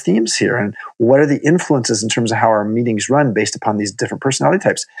 what are the themes here? And what are the influences in terms of how our meetings run based upon these different personality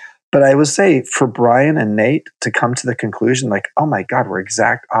types? But I would say for Brian and Nate to come to the conclusion, like, oh my God, we're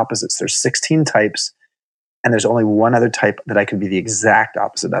exact opposites. There's 16 types, and there's only one other type that I could be the exact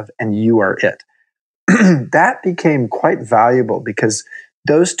opposite of, and you are it. That became quite valuable because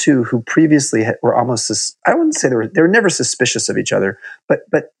those two who previously were almost, I wouldn't say they were never suspicious of each other, but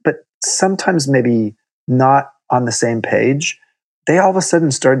sometimes maybe not on the same page, they all of a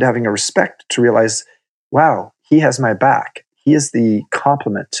sudden started having a respect to realize, wow, he has my back. He is the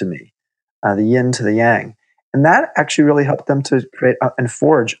complement to me, the yin to the yang. And that actually really helped them to create and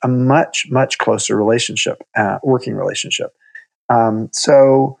forge a much, much closer relationship, working relationship.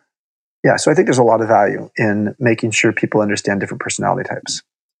 So I think there's a lot of value in making sure people understand different personality types.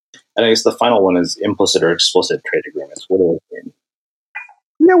 And I guess the final one is implicit or explicit trade agreements. What do they mean?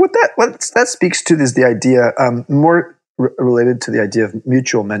 What that speaks to is the idea, more related to the idea of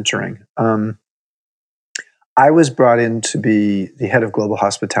mutual mentoring. I was brought in to be the head of global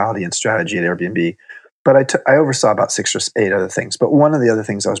hospitality and strategy at Airbnb, but I oversaw about 6 or 8 other things. But one of the other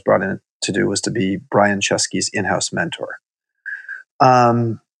things I was brought in to do was to be Brian Chesky's in-house mentor.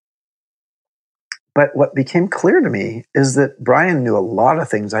 But what became clear to me is that Brian knew a lot of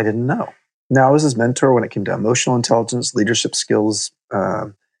things I didn't know. Now, I was his mentor when it came to emotional intelligence, leadership skills,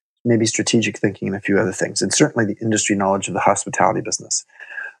 maybe strategic thinking, and a few other things, and certainly the industry knowledge of the hospitality business.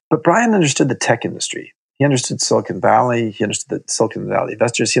 But Brian understood the tech industry. He understood Silicon Valley. He understood the Silicon Valley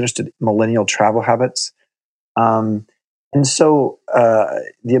investors. He understood millennial travel habits. And so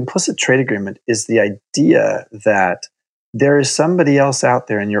the implicit trade agreement is the idea that there is somebody else out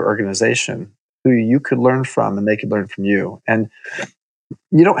there in your organization who you could learn from and they could learn from you. And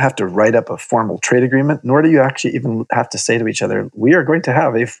you don't have to write up a formal trade agreement, nor do you actually even have to say to each other, we are going to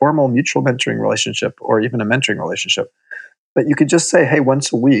have a formal mutual mentoring relationship or even a mentoring relationship. But you could just say, hey,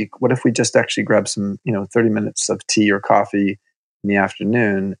 once a week, what if we just actually grab some, 30 minutes of tea or coffee in the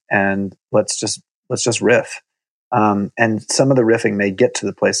afternoon and let's just riff. And some of the riffing may get to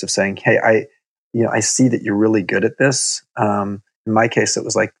the place of saying, hey, I see that you're really good at this. In my case, it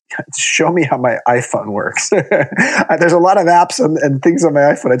was like, show me how my iPhone works. There's a lot of apps and things on my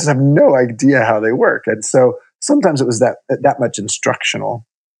iPhone. I just have no idea how they work. And so sometimes it was that much instructional.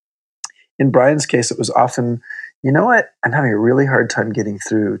 In Brian's case, it was often, you know what? I'm having a really hard time getting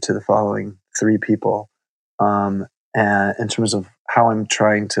through to the following 3 people and in terms of how I'm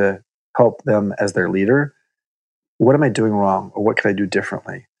trying to help them as their leader. What am I doing wrong? Or what could I do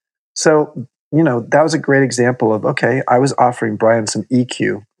differently? So that was a great example of, okay, I was offering Brian some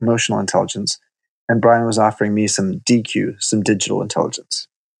EQ, emotional intelligence, and Brian was offering me some DQ, some digital intelligence.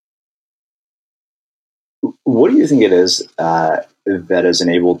 What do you think it is that has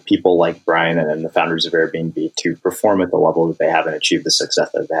enabled people like Brian and the founders of Airbnb to perform at the level that they have and achieve the success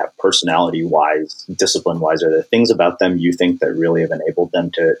that they have, personality-wise, discipline-wise? Are there things about them you think that really have enabled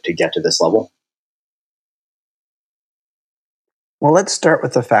them to get to this level? Well, let's start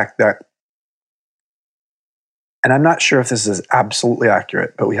with the fact that, and I'm not sure if this is absolutely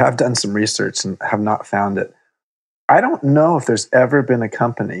accurate, but we have done some research and have not found it. I don't know if there's ever been a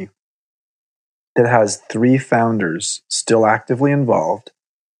company that has 3 founders still actively involved.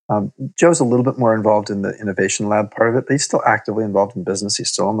 Joe's a little bit more involved in the innovation lab part of it, but he's still actively involved in business. He's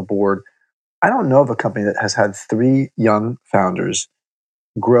still on the board. I don't know of a company that has had 3 young founders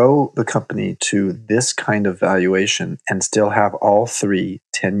grow the company to this kind of valuation and still have all 3,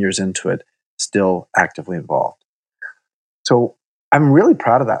 10 years into it, still actively involved. So I'm really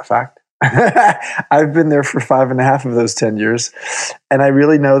proud of that fact. I've been there for 5.5 of those 10 years. And I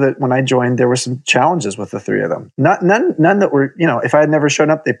really know that when I joined, there were some challenges with the 3 of them. None that were, if I had never shown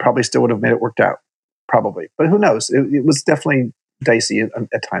up, they probably still would have made it worked out. probably, but who knows? It was definitely dicey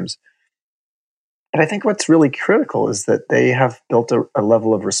at times. But I think what's really critical is that they have built a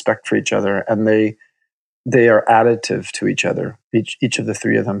level of respect for each other, and they are additive to each other. Each of the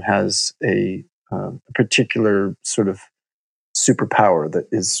three of them has a particular sort of superpower that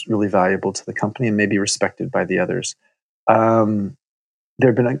is really valuable to the company and maybe respected by the others.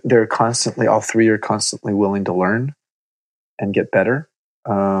 They're constantly, all three are constantly willing to learn and get better.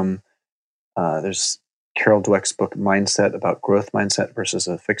 There's Carol Dweck's book Mindset about growth mindset versus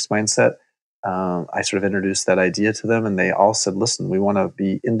a fixed mindset. I sort of introduced that idea to them, and they all said, listen, we want to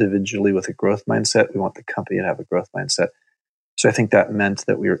be individually with a growth mindset. We want the company to have a growth mindset. So I think that meant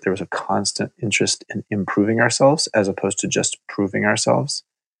that there was a constant interest in improving ourselves as opposed to just proving ourselves.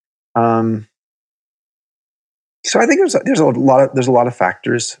 So I think there's a lot of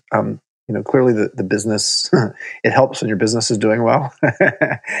factors. Clearly the business, it helps when your business is doing well.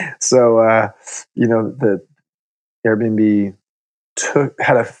 So, the Airbnb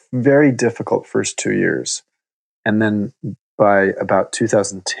had a very difficult first 2 years. And then by about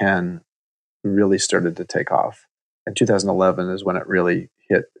 2010, really started to take off. And 2011 is when it really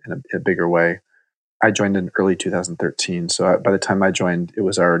hit in a bigger way. I joined in early 2013. So by the time I joined, it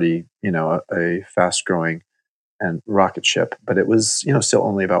was already, a fast growing and rocket ship, but it was, still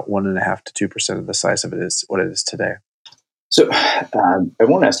only about 1.5% to 2% of the size of it is what it is today. So I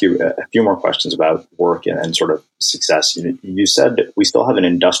want to ask you a few more questions about work and sort of success. You said we still have an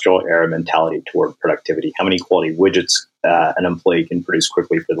industrial era mentality toward productivity. How many quality widgets an employee can produce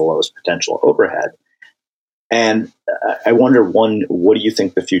quickly for the lowest potential overhead? And I wonder, one, what do you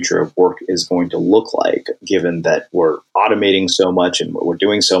think the future of work is going to look like, given that we're automating so much and we're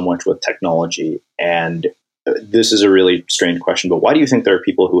doing so much with technology? And this is a really strange question, but why do you think there are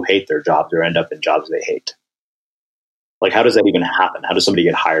people who hate their jobs or end up in jobs they hate? Like, how does that even happen? How does somebody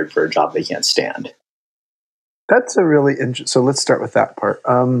get hired for a job they can't stand? That's a really interesting. So let's start with that part.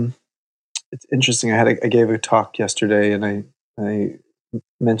 It's interesting. I gave a talk yesterday, and I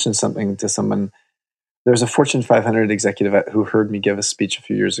mentioned something to someone. There's a Fortune 500 executive who heard me give a speech a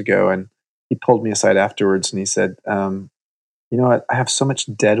few years ago, and he pulled me aside afterwards, and he said, "You know what? I have so much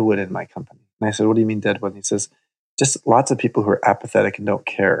deadwood in my company." And I said, "What do you mean deadwood?" And he says, "Just lots of people who are apathetic and don't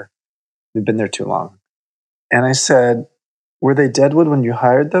care. They've been there too long." And I said, "Were they deadwood when you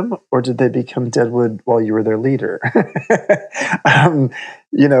hired them, or did they become deadwood while you were their leader?"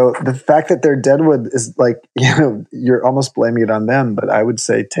 The fact that they're deadwood is like, you're almost blaming it on them, but I would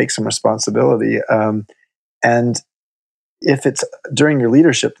say take some responsibility. And if it's during your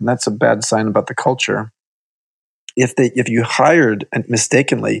leadership, then that's a bad sign about the culture. If you hired and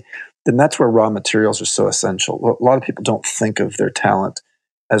mistakenly, then that's where raw materials are so essential. A lot of people don't think of their talent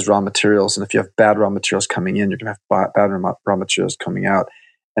as raw materials. And if you have bad raw materials coming in, you're going to have bad raw materials coming out.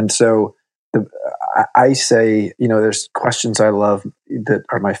 And so I say, there's questions I love that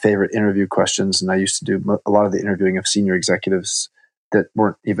are my favorite interview questions. And I used to do a lot of the interviewing of senior executives that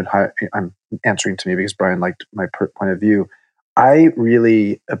weren't even I'm answering to me because Brian liked my point of view. I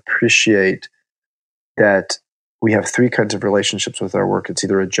really appreciate that we have three kinds of relationships with our work. It's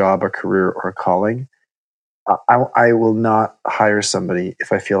either a job, a career, or a calling. I will not hire somebody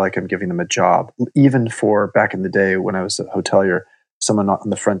if I feel like I'm giving them a job, even for back in the day when I was a hotelier, someone on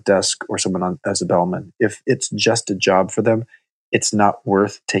the front desk or someone as a bellman. If it's just a job for them, it's not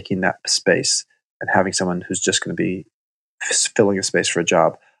worth taking that space and having someone who's just going to be filling a space for a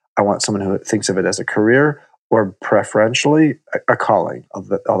job. I want someone who thinks of it as a career or preferentially a calling,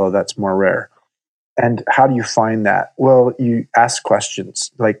 although that's more rare. And how do you find that? Well, you ask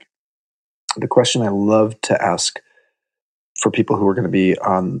questions. Like the question I love to ask for people who are going to be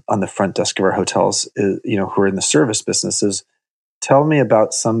on the front desk of our hotels, is, who are in the service business, is tell me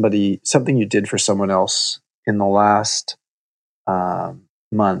about something you did for someone else in the last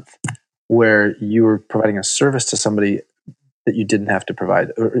month where you were providing a service to somebody that you didn't have to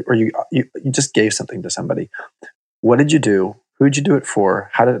provide, or you just gave something to somebody. What did you do? Who did you do it for?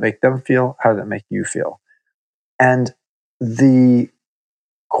 How did it make them feel? How did it make you feel? And the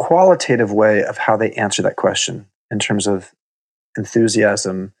qualitative way of how they answer that question in terms of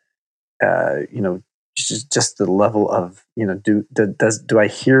enthusiasm, just the level of, do I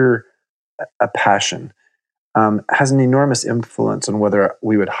hear a passion, has an enormous influence on whether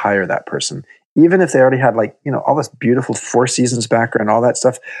we would hire that person, even if they already had all this beautiful Four Seasons background, all that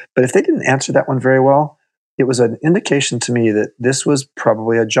stuff. But if they didn't answer that one very well, it was an indication to me that this was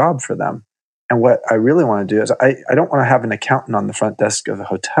probably a job for them. And what I really want to do is I don't want to have an accountant on the front desk of a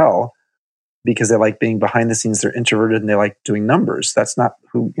hotel because they like being behind the scenes. They're introverted and they like doing numbers. That's not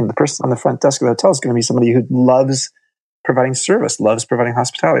who the person on the front desk of the hotel is going to be. Somebody who loves providing service, loves providing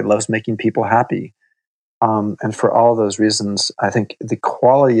hospitality, loves making people happy. And for all those reasons, I think the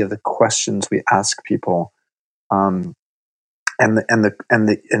quality of the questions we ask people, and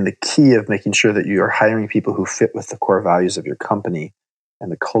the key of making sure that you are hiring people who fit with the core values of your company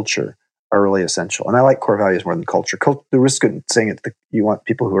and the culture are really essential. And I like core values more than culture. The risk of saying it, you want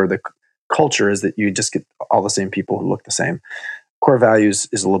people who are the culture is that you just get all the same people who look the same. Core values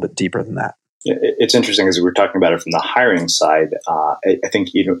is a little bit deeper than that. It's interesting as we were talking about it from the hiring side. I think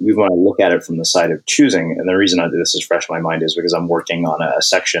we want to look at it from the side of choosing. And the reason this is fresh in my mind is because I'm working on a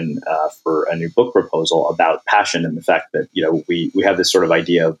section for a new book proposal about passion and the fact that we have this sort of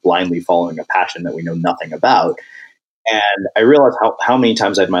idea of blindly following a passion that we know nothing about. And I realized how many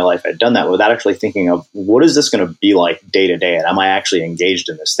times in my life I'd done that without actually thinking of what is this going to be like day to day, and am I actually engaged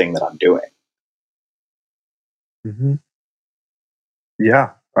in this thing that I'm doing? Mm-hmm.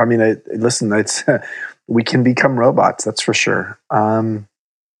 Yeah. I mean, listen, we can become robots. That's for sure. I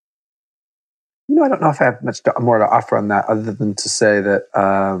don't know if I have much more to offer on that other than to say that,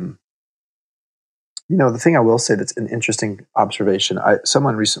 the thing I will say that's an interesting observation.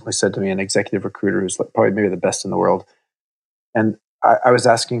 Someone recently said to me, an executive recruiter who's probably maybe the best in the world. And I was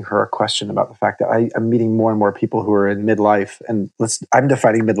asking her a question about the fact that I'm meeting more and more people who are in midlife. And I'm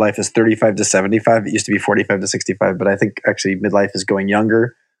defining midlife as 35 to 75. It used to be 45 to 65, but I think actually midlife is going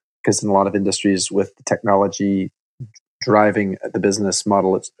younger, because in a lot of industries with the technology driving the business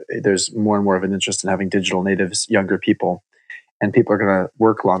model, there's more and more of an interest in having digital natives, younger people, and people are going to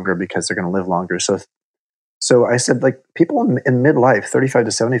work longer because they're going to live longer. So I said, like, people in midlife, 35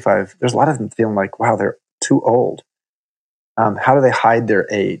 to 75, there's a lot of them feeling like, wow, they're too old. How do they hide their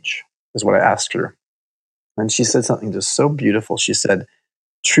age, is what I asked her. And she said something just so beautiful. She said,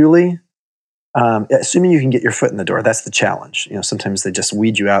 truly, assuming you can get your foot in the door, that's the challenge. Sometimes they just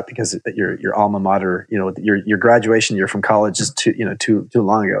weed you out because your alma mater, your graduation year from college is too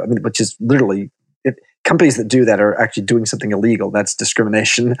long ago. I mean, which is literally, companies that do that are actually doing something illegal. That's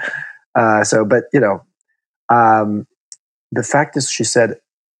discrimination. The fact is, she said,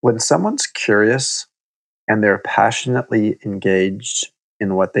 when someone's curious and they're passionately engaged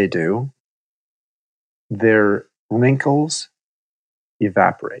in what they do, their wrinkles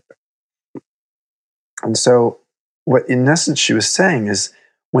evaporate. And so what, in essence, she was saying is,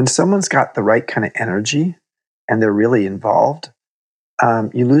 when someone's got the right kind of energy and they're really involved,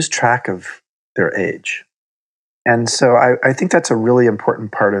 you lose track of their age. And so I think that's a really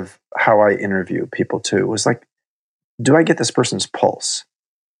important part of how I interview people too, was like, do I get this person's pulse?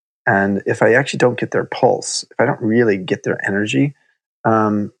 And if I actually don't get their pulse, if I don't really get their energy,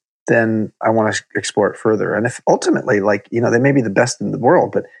 then I want to explore it further. And if ultimately, they may be the best in the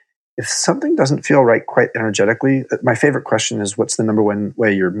world, but if something doesn't feel right quite energetically, my favorite question is, what's the number one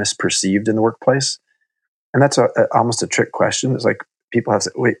way you're misperceived in the workplace? And that's almost a trick question. It's like people have to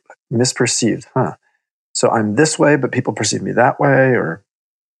say, wait, misperceived, huh? So I'm this way, but people perceive me that way,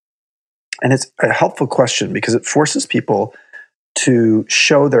 and it's a helpful question because it forces people to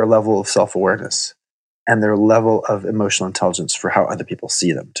show their level of self-awareness and their level of emotional intelligence for how other people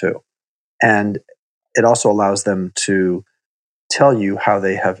see them too. And it also allows them to tell you how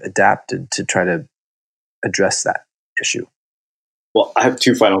they have adapted to try to address that issue. Well, I have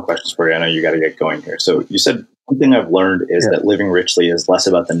two final questions for you. I know you got to get going here. So you said one thing I've learned is that living richly is less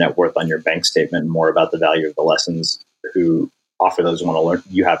about the net worth on your bank statement and more about the value of the lessons who offer those who want to learn.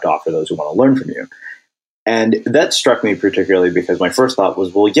 You have to offer those who want to learn from you. And that struck me particularly because my first thought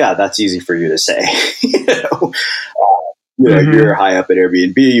was, well, yeah, that's easy for you to say. You're high up at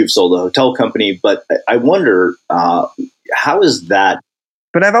Airbnb, you've sold a hotel company, but I wonder, how is that?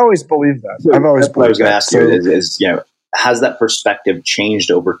 But I've always believed that. What I was going to ask you is, has that perspective changed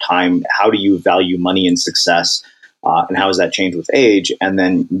over time? How do you value money and success? And how has that changed with age? And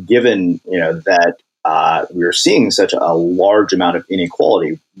then given, that we're seeing such a large amount of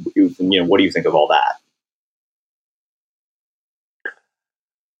inequality, what do you think of all that?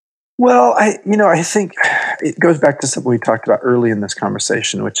 Well, I think it goes back to something we talked about early in this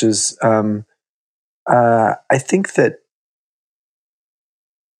conversation, which is, I think that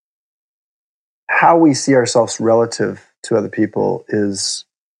how we see ourselves relative to other people is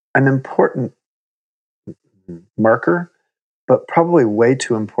an important marker, but probably way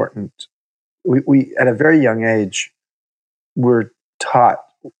too important. We at a very young age, we're taught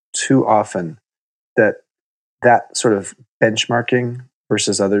too often that sort of benchmarking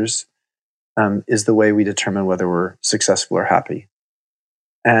versus others is the way we determine whether we're successful or happy.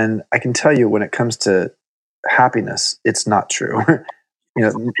 And I can tell you, when it comes to happiness, it's not true.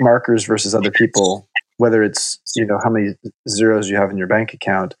 Markers versus other people, whether it's how many zeros you have in your bank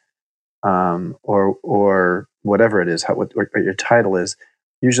account, or whatever it is, what your title is,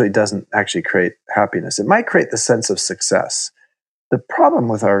 usually doesn't actually create happiness. It might create the sense of success. The problem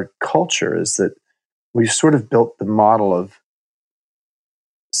with our culture is that we've sort of built the model of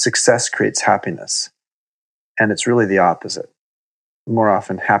success creates happiness, and it's really the opposite. More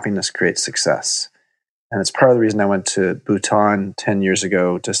often, happiness creates success. And it's part of the reason I went to Bhutan 10 years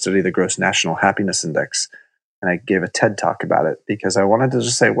ago to study the Gross National Happiness Index. And I gave a TED talk about it because I wanted to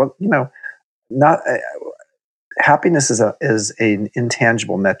just say, well, not happiness is an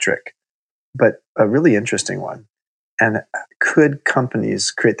intangible metric, but a really interesting one. And could companies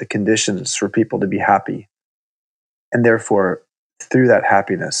create the conditions for people to be happy, and therefore, through that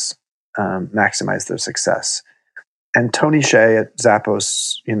happiness, maximize their success? And Tony Hsieh at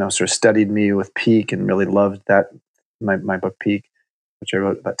Zappos, sort of studied me with Peak and really loved that, my book Peak, which I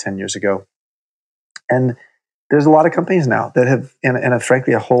wrote about 10 years ago. And there's a lot of companies now that have, and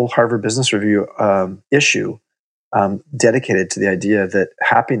frankly, a whole Harvard Business Review issue dedicated to the idea that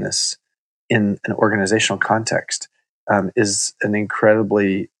happiness in an organizational context is an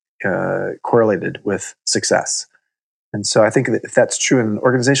incredibly correlated with success. And so I think that if that's true in an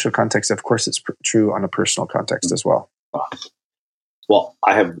organizational context, of course, it's true on a personal context as well. Well,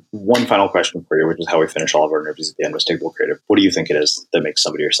 I have one final question for you, which is how we finish all of our interviews at the Unmistakable Creative. What do you think it is that makes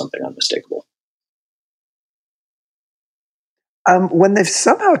somebody or something unmistakable? When they've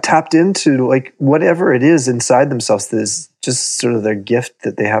somehow tapped into like whatever it is inside themselves that is just sort of their gift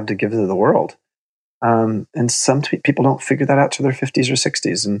that they have to give to the world. And some people don't figure that out to their 50s or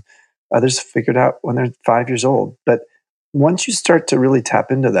 60s, and others figure it out when they're 5 years old. But once you start to really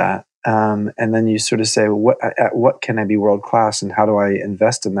tap into that, and then you sort of say, at what can I be world class, and how do I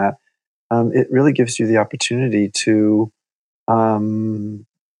invest in that? It really gives you the opportunity to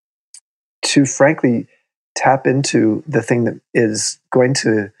frankly tap into the thing that is going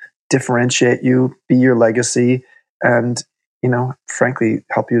to differentiate you, be your legacy, and frankly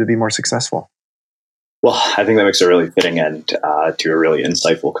help you to be more successful. Well, I think that makes a really fitting end to a really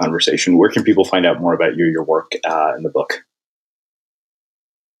insightful conversation. Where can people find out more about you, your work, and the book?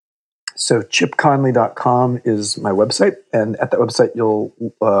 So chipconley.com is my website. And at that website, you'll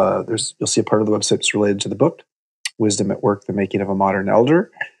see a part of the website that's related to the book, Wisdom at Work, The Making of a Modern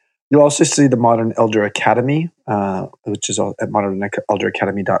Elder. You'll also see the Modern Elder Academy, which is at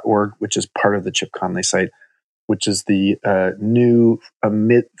modernelderacademy.org, which is part of the Chip Conley site, which is the new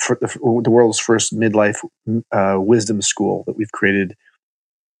the world's first midlife wisdom school that we've created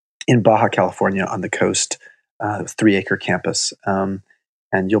in Baja California on the coast, 3-acre campus.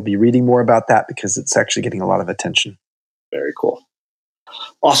 And you'll be reading more about that because it's actually getting a lot of attention. Very cool.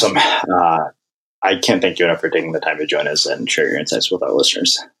 Awesome. I can't thank you enough for taking the time to join us and share your insights with our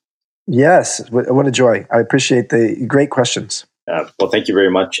listeners. Yes, what a joy. I appreciate the great questions. Well, thank you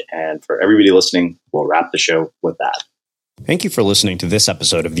very much. And for everybody listening, we'll wrap the show with that. Thank you for listening to this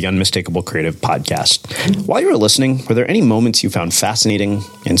episode of the Unmistakable Creative Podcast. While you were listening, were there any moments you found fascinating,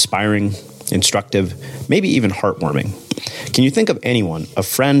 inspiring, instructive, maybe even heartwarming? Can you think of anyone, a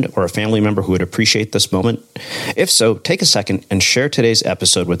friend or a family member who would appreciate this moment? If so, take a second and share today's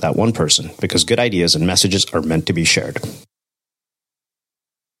episode with that one person, because good ideas and messages are meant to be shared.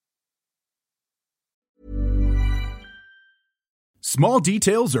 Small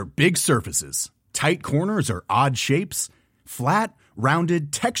details are big surfaces. Tight corners are odd shapes. Flat,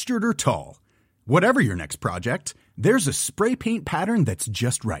 rounded, textured, or tall. Whatever your next project, there's a spray paint pattern that's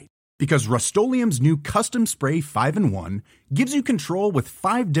just right. Because Rust-Oleum's new Custom Spray 5-in-1 gives you control with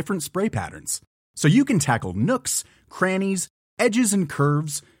 5 different spray patterns. So you can tackle nooks, crannies, edges, and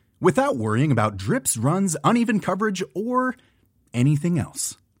curves without worrying about drips, runs, uneven coverage, or anything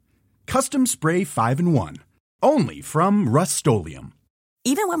else. Custom Spray 5-in-1. Only from Rust-Oleum.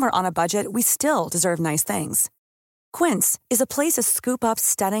 Even when we're on a budget, we still deserve nice things. Quince is a place to scoop up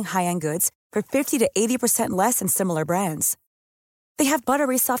stunning high-end goods for 50 to 80% less than similar brands. They have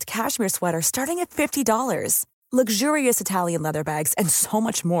buttery soft cashmere sweaters starting at $50, luxurious Italian leather bags, and so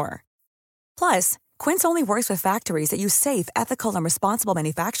much more. Plus, Quince only works with factories that use safe, ethical, and responsible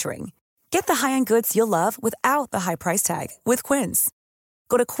manufacturing. Get the high-end goods you'll love without the high price tag with Quince.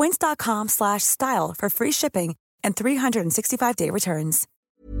 Go to quince.com/style for free shipping and 365-day returns.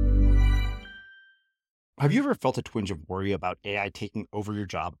 Have you ever felt a twinge of worry about AI taking over your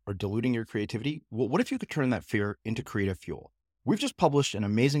job or diluting your creativity? Well, what if you could turn that fear into creative fuel? We've just published an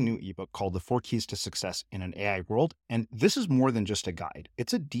amazing new ebook called The 4 Keys to Success in an AI World, and this is more than just a guide.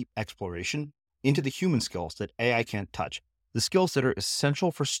 It's a deep exploration into the human skills that AI can't touch, the skills that are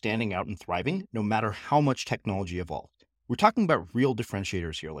essential for standing out and thriving, no matter how much technology evolves. We're talking about real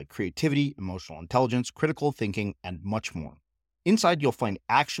differentiators here, like creativity, emotional intelligence, critical thinking, and much more. Inside, you'll find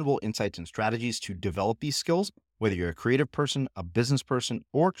actionable insights and strategies to develop these skills, whether you're a creative person, a business person,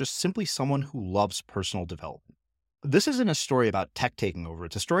 or just simply someone who loves personal development. This isn't a story about tech taking over.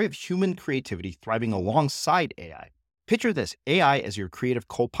 It's a story of human creativity thriving alongside AI. Picture this, AI as your creative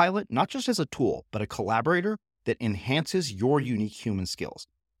co-pilot, not just as a tool, but a collaborator that enhances your unique human skills.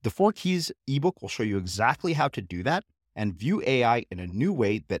 The 4 Keys ebook will show you exactly how to do that and view AI in a new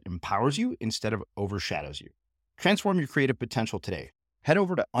way that empowers you instead of overshadows you. Transform your creative potential today. Head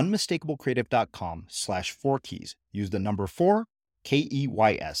over to unmistakablecreative.com/4keys. Use the number 4,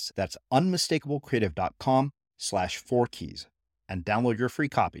 KEYS. That's unmistakablecreative.com/4keys and download your free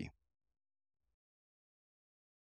copy.